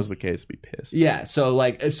 And if that was the case, I'd be pissed. Yeah, so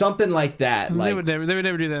like if something like that, like they would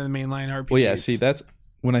never do that in the mainline RPGs. Well, yeah. See, that's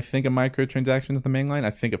when I think of microtransactions in the mainline, I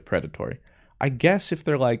think of predatory. I guess if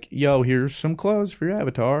they're like, "Yo, here's some clothes for your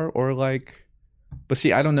avatar," or like. But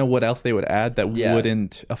see, I don't know what else they would add that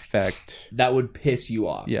wouldn't affect. That would piss you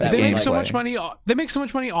off. Yeah, they make so much money. They make so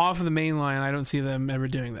much money off of the main line. I don't see them ever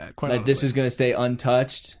doing that. Quite honestly. This is going to stay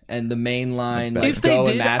untouched, and the main line, like Go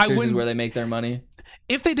and Masters, is where they make their money.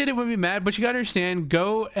 If they did, it would be mad. But you got to understand,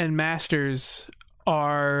 Go and Masters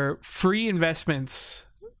are free investments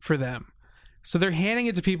for them, so they're handing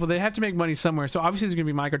it to people. They have to make money somewhere. So obviously, there's going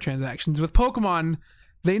to be microtransactions with Pokemon.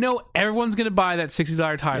 They know everyone's going to buy that $60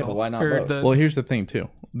 title. Yeah, but why not both? Well, here's the thing, too.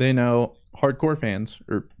 They know hardcore fans,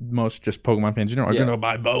 or most just Pokemon fans in general, are going to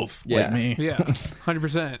buy both, like me. Yeah,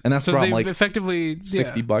 100%. And that's so they've like effectively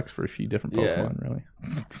 $60 for a few different Pokemon, really.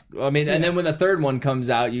 I mean, and then when the third one comes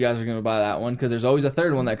out, you guys are going to buy that one, because there's always a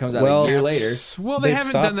third one that comes out a year later. Well, they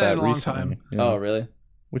haven't done that in a long time. Yeah. Oh, really?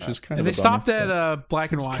 Which is kind of they stopped at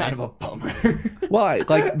Black and White. Kind of a bummer. Well,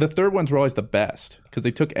 like the third ones were always the best because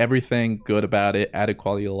they took everything good about it, added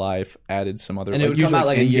quality of life, added some other. And it would come out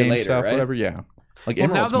like a year later, stuff, right? Whatever, yeah. Like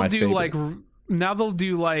now they'll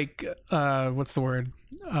do like what's the word?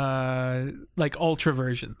 Like ultra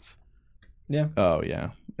versions. Yeah. Oh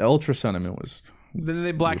yeah, Ultra Sun and Moon was. Then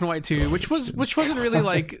they Black and White 2, which wasn't really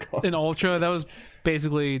like an ultra. That was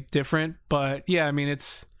basically different, but yeah, I mean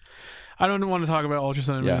it's. I don't want to talk about Ultra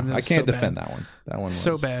Sun and Moon. Yeah, I can't defend that one. That one was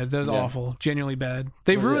so bad. That was awful. Genuinely bad.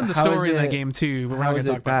 They ruined the story in that game too. But we're not going to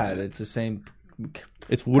talk about that. It's the same.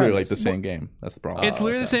 It's literally like the same game. That's the problem. It's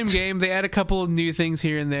literally the same game. They add a couple of new things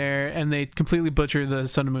here and there, and they completely butcher the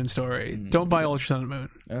Sun and Moon story. Don't buy Ultra Sun and Moon.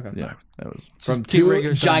 Okay. Yeah, that was from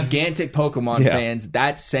 2 gigantic Pokemon fans.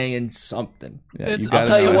 That's saying something. Yeah, I'll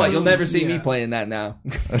tell you what, you'll never see me playing that now.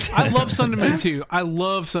 I love Sun and Moon too. I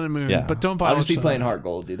love Sun and Moon, but don't buy. I'll just be playing Heart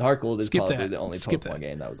Gold, dude. Heart Gold is probably the only Skip Pokemon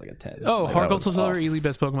game that was like a 10. Oh, Heart Gold, Soul Silver, easily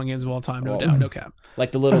best Pokemon games of all time, no doubt, no cap.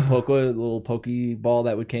 Like the little Pokeball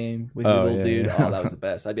that would came with your little dude. Oh, that was the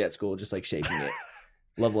best. I'd be at school just like shaking it,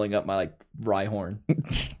 leveling up my like Rhyhorn.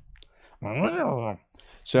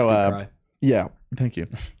 So, yeah, thank you.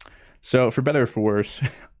 So, for better or for worse,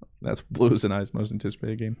 that's Blues and I's most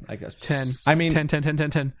anticipated game. I guess 10. I mean,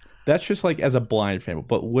 10. That's just like as a blind fan,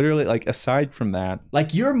 but literally, like aside from that,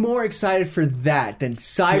 like you're more excited for that than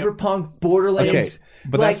Cyberpunk, Borderlands. Okay,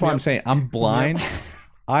 but that's why I'm saying I'm blind.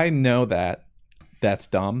 I know that that's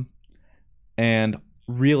dumb, and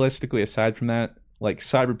realistically, aside from that, like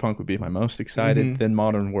Cyberpunk would be my most excited, then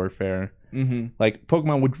Modern Warfare, Mm-hmm. Like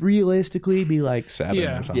Pokemon would realistically be like 7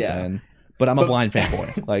 or something. Yeah. But I'm a blind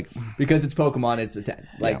fanboy. Like because it's Pokemon, it's a 10.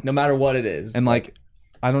 Like no matter what it is. And like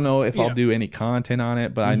I don't know if I'll do any content on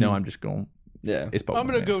it, but I know I'm just going. Yeah, it's Pokemon. I'm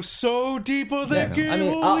gonna go so deep with that game. I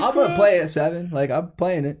mean, I'm gonna play it at 7. Like I'm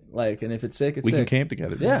playing it. Like, and if it's sick, it's sick. We can camp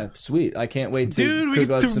together. Yeah, sweet. I can't wait to. Dude, we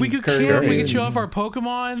could camp. We could show off our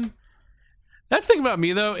Pokemon. That's the thing about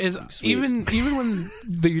me though is even when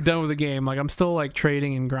you're done with the game, like I'm still like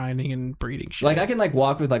trading and grinding and breeding shit. Like I can like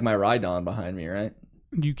walk with like my Rhydon behind me, right?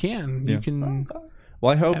 You can. You can.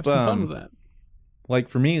 Well, I hope have some fun with that. Like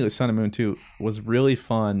for me, the Sun and Moon 2 was really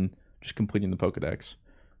fun. Just completing the Pokedex.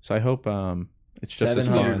 So I hope it's just as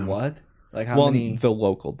fun. What? Like how many? The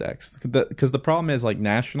local decks. Because the problem is like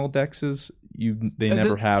national dexes, they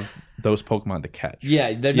never have those Pokemon to catch.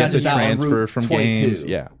 Yeah, they're you not have just to transfer out from 22. games.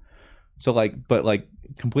 Yeah. So like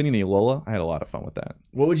completing the Alola, I had a lot of fun with that.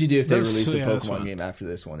 What would you do if they released a Pokemon game after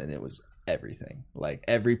this one and it was everything? Like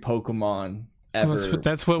every Pokemon ever. Well,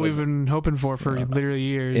 that's what we've been hoping for literally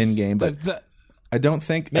years. In game, but I don't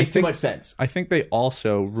think makes too much sense. I think they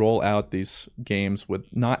also roll out these games with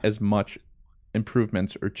not as much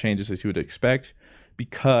improvements or changes as you would expect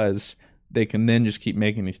because they can then just keep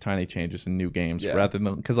making these tiny changes in new games rather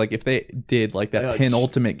than because like if they did like that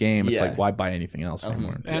penultimate game, it's like why buy anything else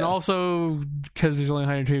anymore? And also because there's only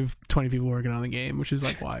 120 people working on the game, which is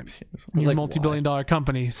like why you're a multi-billion-dollar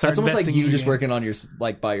company. That's almost like you just working on your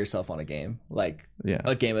like by yourself on a game, like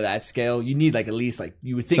a game of that scale. You need like at least like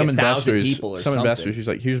you would think 1,000 people or some something. Investors who's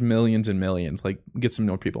like here's millions and millions, like get some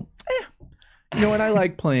more people. You know what? I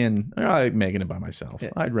like playing. I like making it by myself.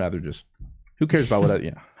 I'd rather just. Who cares about what?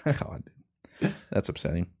 God, that's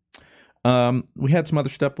upsetting. We had some other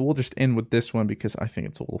stuff, but we'll just end with this one because I think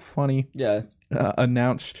it's a little funny. Yeah.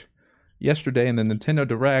 Announced yesterday in the Nintendo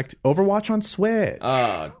Direct, Overwatch on Switch.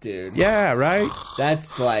 Oh, dude. Yeah, right?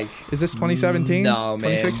 That's like... Is this 2017? No,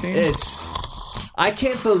 man. 2016? It's... I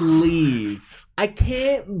can't believe... my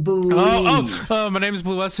name is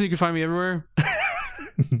Blue Wesley. You can find me everywhere.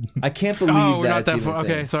 I can't believe we're not that far.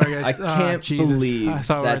 Okay, sorry guys. I can't believe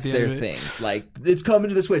that's their thing. Like it's coming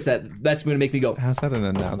to the Switch. That's going to make me go. How's that an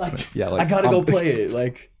announcement? Like, I gotta go play it.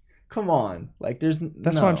 Like, come on. Like, That's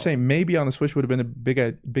what I'm saying. Maybe on the Switch would have been a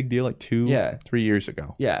big deal like 2-3 years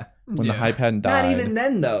ago. Yeah, when the hype hadn't died. Not even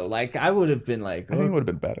then though. Like I would have been like, I think it would have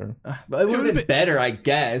been better. It would have been better, I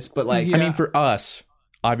guess. But like, I mean, for us,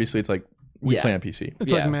 obviously, it's like we play on PC.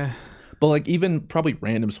 It's like meh. But like even probably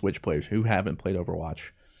random Switch players who haven't played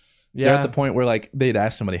Overwatch, they're at the point where like they'd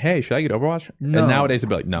ask somebody, "Hey, should I get Overwatch?" No. And nowadays they'd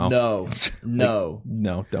be like, "No, no,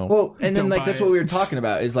 don't." Well, and then like that's what we were talking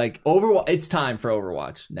about is like Overwatch. It's time for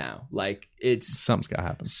Overwatch now. Like something's gotta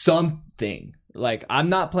happen. Something like I'm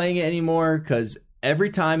not playing it anymore because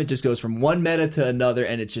every time it just goes from one meta to another,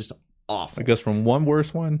 and it's just awful. It goes from one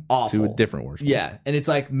worse one to a different worse one. Yeah, and it's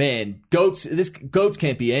like, man, goats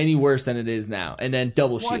can't be any worse than it is now. And then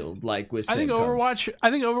Double Shield, like with I think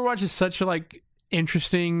Overwatch is such a like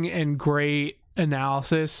interesting and great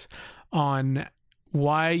analysis on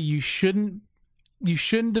why you shouldn't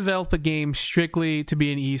develop a game strictly to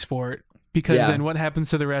be an esport. Because then what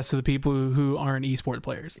happens to the rest of the people who aren't esport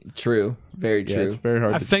players? True. Very true. Yeah, it's very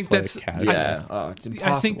hard to play it's impossible.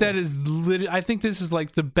 I think that is I think this is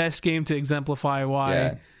like the best game to exemplify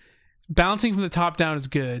why balancing from the top down is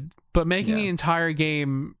good, but making the entire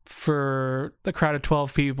game for a crowd of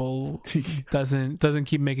 12 people doesn't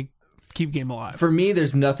keep game alive. For me,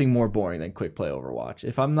 there's nothing more boring than quick play Overwatch.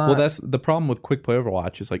 If I'm not Well, that's the problem with quick play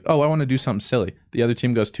Overwatch is like, oh, I want to do something silly. The other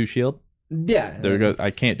team goes 2 shield. Yeah. There goes. I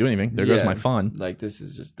can't do anything. There goes my fun. Like, this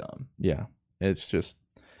is just dumb. Yeah. It's just...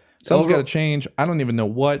 Something's got to change. I don't even know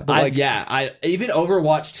what. But even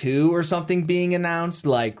Overwatch 2 or something being announced,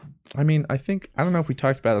 like... I mean, I don't know if we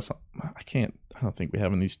talked about it. I don't think we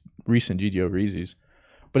have in these recent GGO Reezies.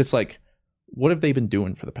 But it's like, what have they been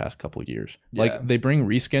doing for the past couple of years? Yeah. Like, they bring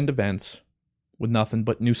reskinned events with nothing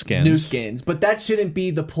but new skins. But that shouldn't be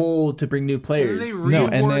the pull to bring new players. They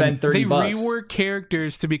rework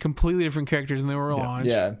characters to be completely different characters than they were launched.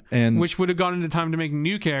 Yeah. And which would have gone into time to make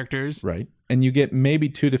new characters. Right. And you get maybe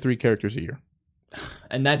 2 to 3 characters a year.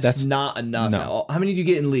 And that's not enough. No. How many do you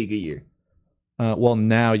get in League a year? Well,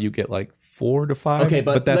 now you get like 4 to 5. Okay,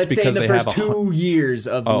 but that's let's because say in the first 2 years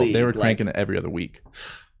of League. They were cranking it every other week.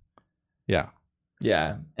 Yeah.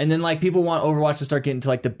 Yeah. And then like people want Overwatch to start getting to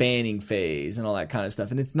like the banning phase and all that kind of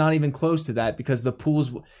stuff. And it's not even close to that because the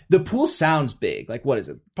pool sounds big. Like what is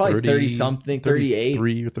it? Probably 30 something, 38,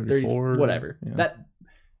 33 or 34, 30, whatever. Yeah.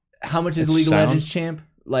 How much is League of Legends champ?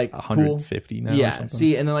 Like 150 now. Yeah.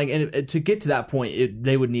 See, and then like to get to that point,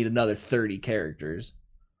 they would need another 30 characters.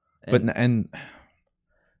 And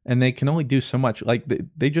they can only do so much. Like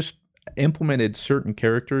they just implemented certain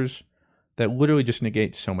characters that literally just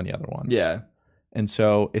negate so many other ones. Yeah. And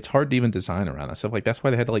so it's hard to even design around that stuff. Like, that's why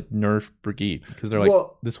they had to, like, nerf Brigitte, because they're like,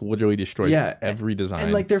 this literally destroys every design.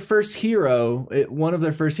 And, like, their first hero, one of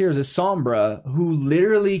their first heroes is Sombra, who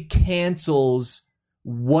literally cancels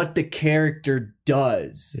what the character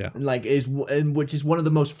does. Yeah. And, like, which is one of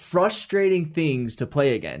the most frustrating things to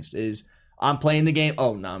play against is, I'm playing the game.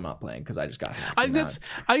 Oh, no, I'm not playing because I just got hacked. I think that's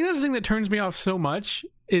the thing that turns me off so much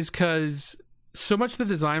is because so much of the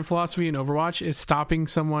design philosophy in Overwatch is stopping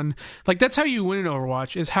someone. Like, that's how you win in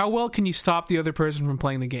Overwatch, is how well can you stop the other person from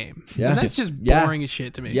playing the game. Yeah. And that's just boring as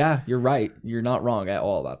shit to me. Yeah, you're right. You're not wrong at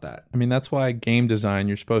all about that. I mean, that's why game design,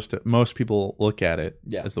 you're supposed to, most people look at it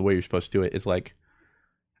as the way you're supposed to do it, is like,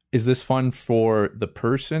 is this fun for the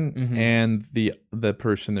person and the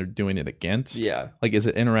person they're doing it against? Yeah. Like, is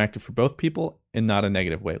it interactive for both people in not a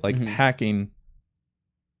negative way? Like, hacking,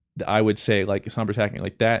 I would say, like, Sombra's hacking,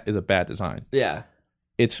 like, that is a bad design. Yeah.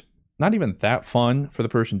 It's not even that fun for the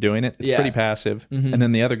person doing it. It's pretty passive. And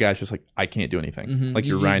then the other guy's just like, I can't do anything. Like,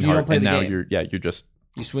 you're Reinhardt, and now you're just...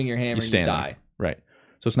 You swing your hammer and you die. Right.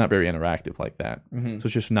 So it's not very interactive like that. So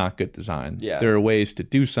it's just not good design. Yeah. There are ways to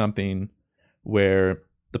do something where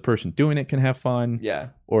the person doing it can have fun,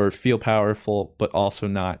 or feel powerful, but also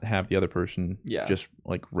not have the other person just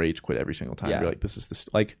like rage quit every single time. You're like, this is this,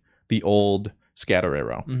 like the old scatter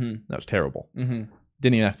arrow. That was terrible. Didn't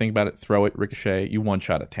even have to think about it. Throw it, ricochet. You one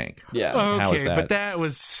shot a tank. Yeah. Okay, how is that? But that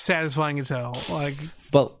was satisfying as hell. Like,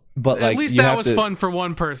 but at like, least that was fun for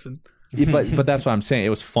one person. but that's what I'm saying. It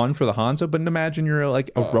was fun for the Hanzo, but imagine you're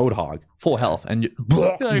like a Roadhog, full health, and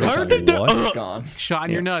Like, gone. Shot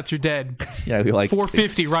in your nuts, you're dead. Yeah, you're like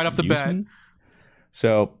 450 right off the bat.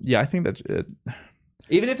 So yeah, I think that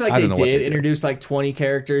even if like they did introduce like 20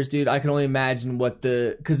 characters, dude, I can only imagine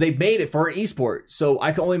because they made it for an esport, so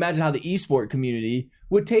I can only imagine how the esport community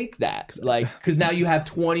would take that, like, because now you have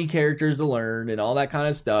 20 characters to learn and all that kind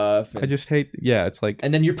of stuff. I just hate, it's like,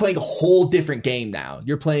 and then you're playing a whole different game now.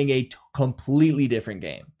 You're playing a completely different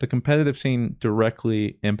game. The competitive scene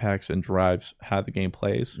directly impacts and drives how the game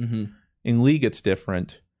plays. In League, it's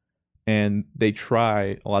different, and they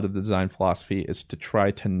try, a lot of the design philosophy is to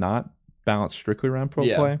try to not balance strictly around pro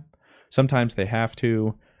play. Sometimes they have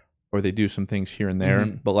to, or they do some things here and there,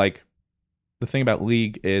 but like, the thing about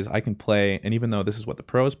League is I can play, and even though this is what the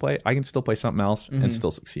pros play, I can still play something else and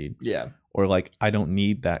still succeed. Yeah. Or like, I don't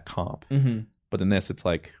need that comp. But in this, it's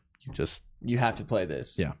like, you have to play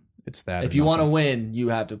this. Yeah. It's that. If you want to win, you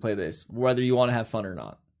have to play this, whether you want to have fun or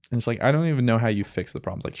not. And it's like, I don't even know how you fix the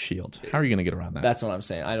problems like shields. How are you going to get around that? That's what I'm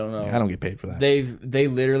saying. I don't know. I don't get paid for that. They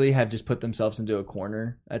literally have just put themselves into a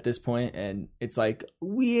corner at this point, and it's like,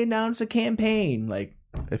 we announce a campaign. Like,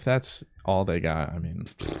 if that's all they got, I mean,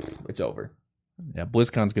 it's over. Yeah,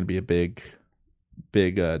 BlizzCon's going to be a big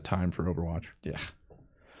time for Overwatch. Yeah.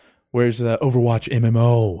 Where's the Overwatch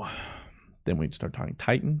MMO? Then we'd start talking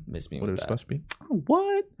Titan. Miss me what with it was that. supposed to be. Oh,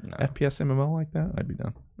 what? No. FPS MMO like that? I'd be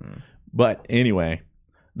done. But anyway,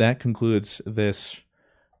 that concludes this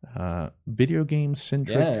video game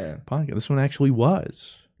centric podcast. This one actually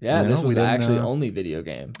was. Yeah, this was actually only video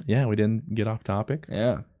game. Yeah, we didn't get off topic.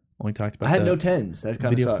 Yeah. Only talked about I had no 10s. That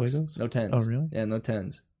kind of sucks. Fuegos? No 10s. Oh, really? Yeah, no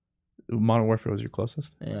 10s. Modern Warfare was your closest?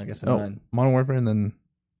 Yeah, I guess a 9. Modern Warfare, and then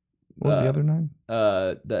what was the other 9?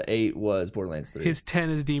 The 8 was Borderlands 3. His 10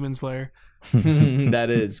 is Demon Slayer. That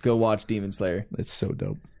is. Go watch Demon Slayer. It's so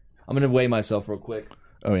dope. I'm going to weigh myself real quick.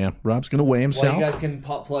 Oh, yeah. Rob's going to weigh himself. Well, you guys can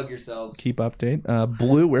plug yourselves. Keep update.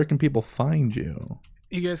 Blue, where can people find you?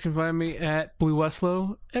 You guys can find me at Blue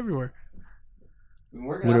Westlow everywhere.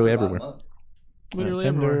 Literally everywhere. Literally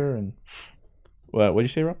everywhere. And what did you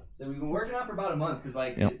say, Rob? So we've been working out for about a month because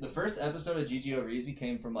the first episode of GG Over Easy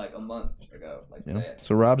came from like a month ago, like today.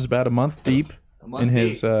 So Rob's about a month deep in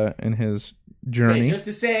his journey. Okay, just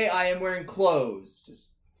to say, I am wearing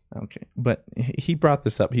clothes. Okay, but he brought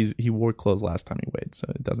this up. He wore clothes last time he weighed, so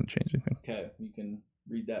it doesn't change anything. Okay, you can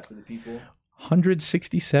read that for the people.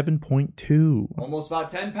 167.2. Almost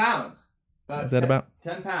about 10 pounds. Is that about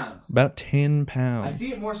 10 pounds? About 10 pounds. I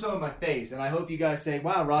see it more so in my face, and I hope you guys say,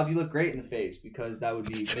 "Wow, Rob, you look great in the face," because that would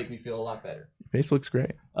make me feel a lot better. Your face looks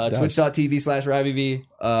great. Twitch.tv/RabbyV,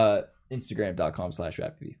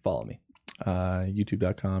 Instagram.com/RabbyV. Follow me.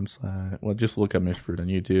 YouTube.com/ just look up Mr. Fruit on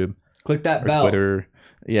YouTube. Click that bell. Twitter.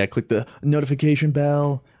 Yeah, click the notification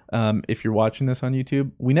bell. If you're watching this on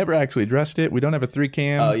YouTube, we never actually addressed it. We don't have a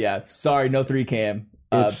 3-cam. Oh yeah, sorry, no 3-cam.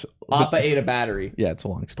 Appa ate a battery. Yeah, it's a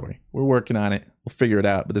long story. We're working on it. We'll figure it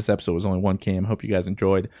out. But this episode was only 1 cam. Hope you guys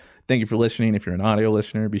enjoyed. Thank you for listening. If you're an audio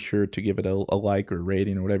listener, be sure to give it a like or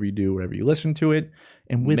rating or whatever you do, wherever you listen to it.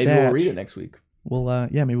 And with maybe we'll read it next week.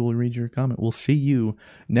 maybe we'll read your comment. We'll see you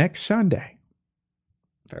next Sunday.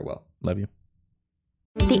 Farewell. Love you.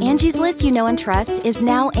 The Angie's List you know and trust is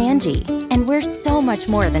now Angie, and we're so much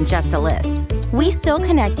more than just a list. We still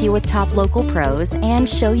connect you with top local pros and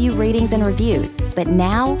show you ratings and reviews, but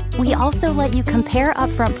now we also let you compare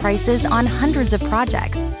upfront prices on hundreds of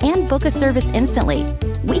projects and book a service instantly.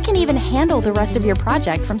 We can even handle the rest of your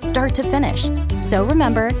project from start to finish. So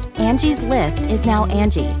remember, Angie's List is now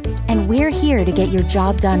Angie, and we're here to get your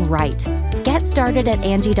job done right. Get started at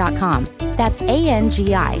Angie.com. That's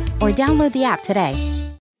ANGI, or download the app today.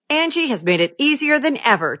 Angie has made it easier than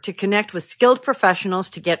ever to connect with skilled professionals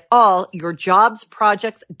to get all your jobs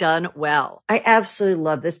projects done well. I absolutely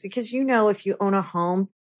love this because, if you own a home,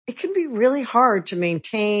 it can be really hard to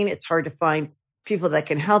maintain. It's hard to find people that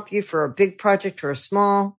can help you for a big project or a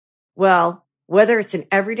small. Well, whether it's in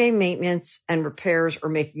everyday maintenance and repairs or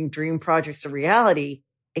making dream projects a reality,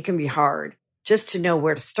 it can be hard just to know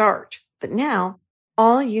where to start. But now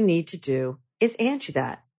all you need to do is Angie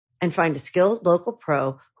that and find a skilled local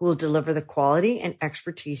pro who will deliver the quality and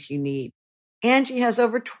expertise you need. Angie has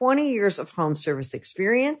over 20 years of home service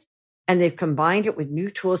experience, and they've combined it with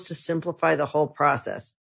new tools to simplify the whole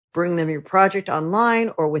process. Bring them your project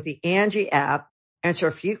online or with the Angie app, answer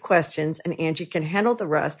a few questions, and Angie can handle the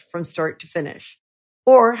rest from start to finish.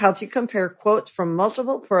 Or help you compare quotes from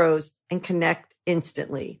multiple pros and connect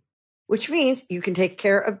instantly, which means you can take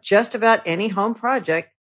care of just about any home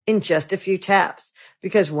project in just a few taps.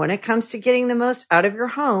 Because when it comes to getting the most out of your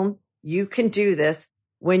home, you can do this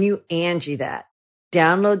when you Angie that.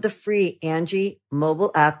 Download the free Angie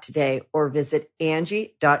mobile app today or visit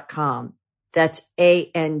Angie.com. That's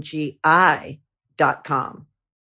ANGI.com.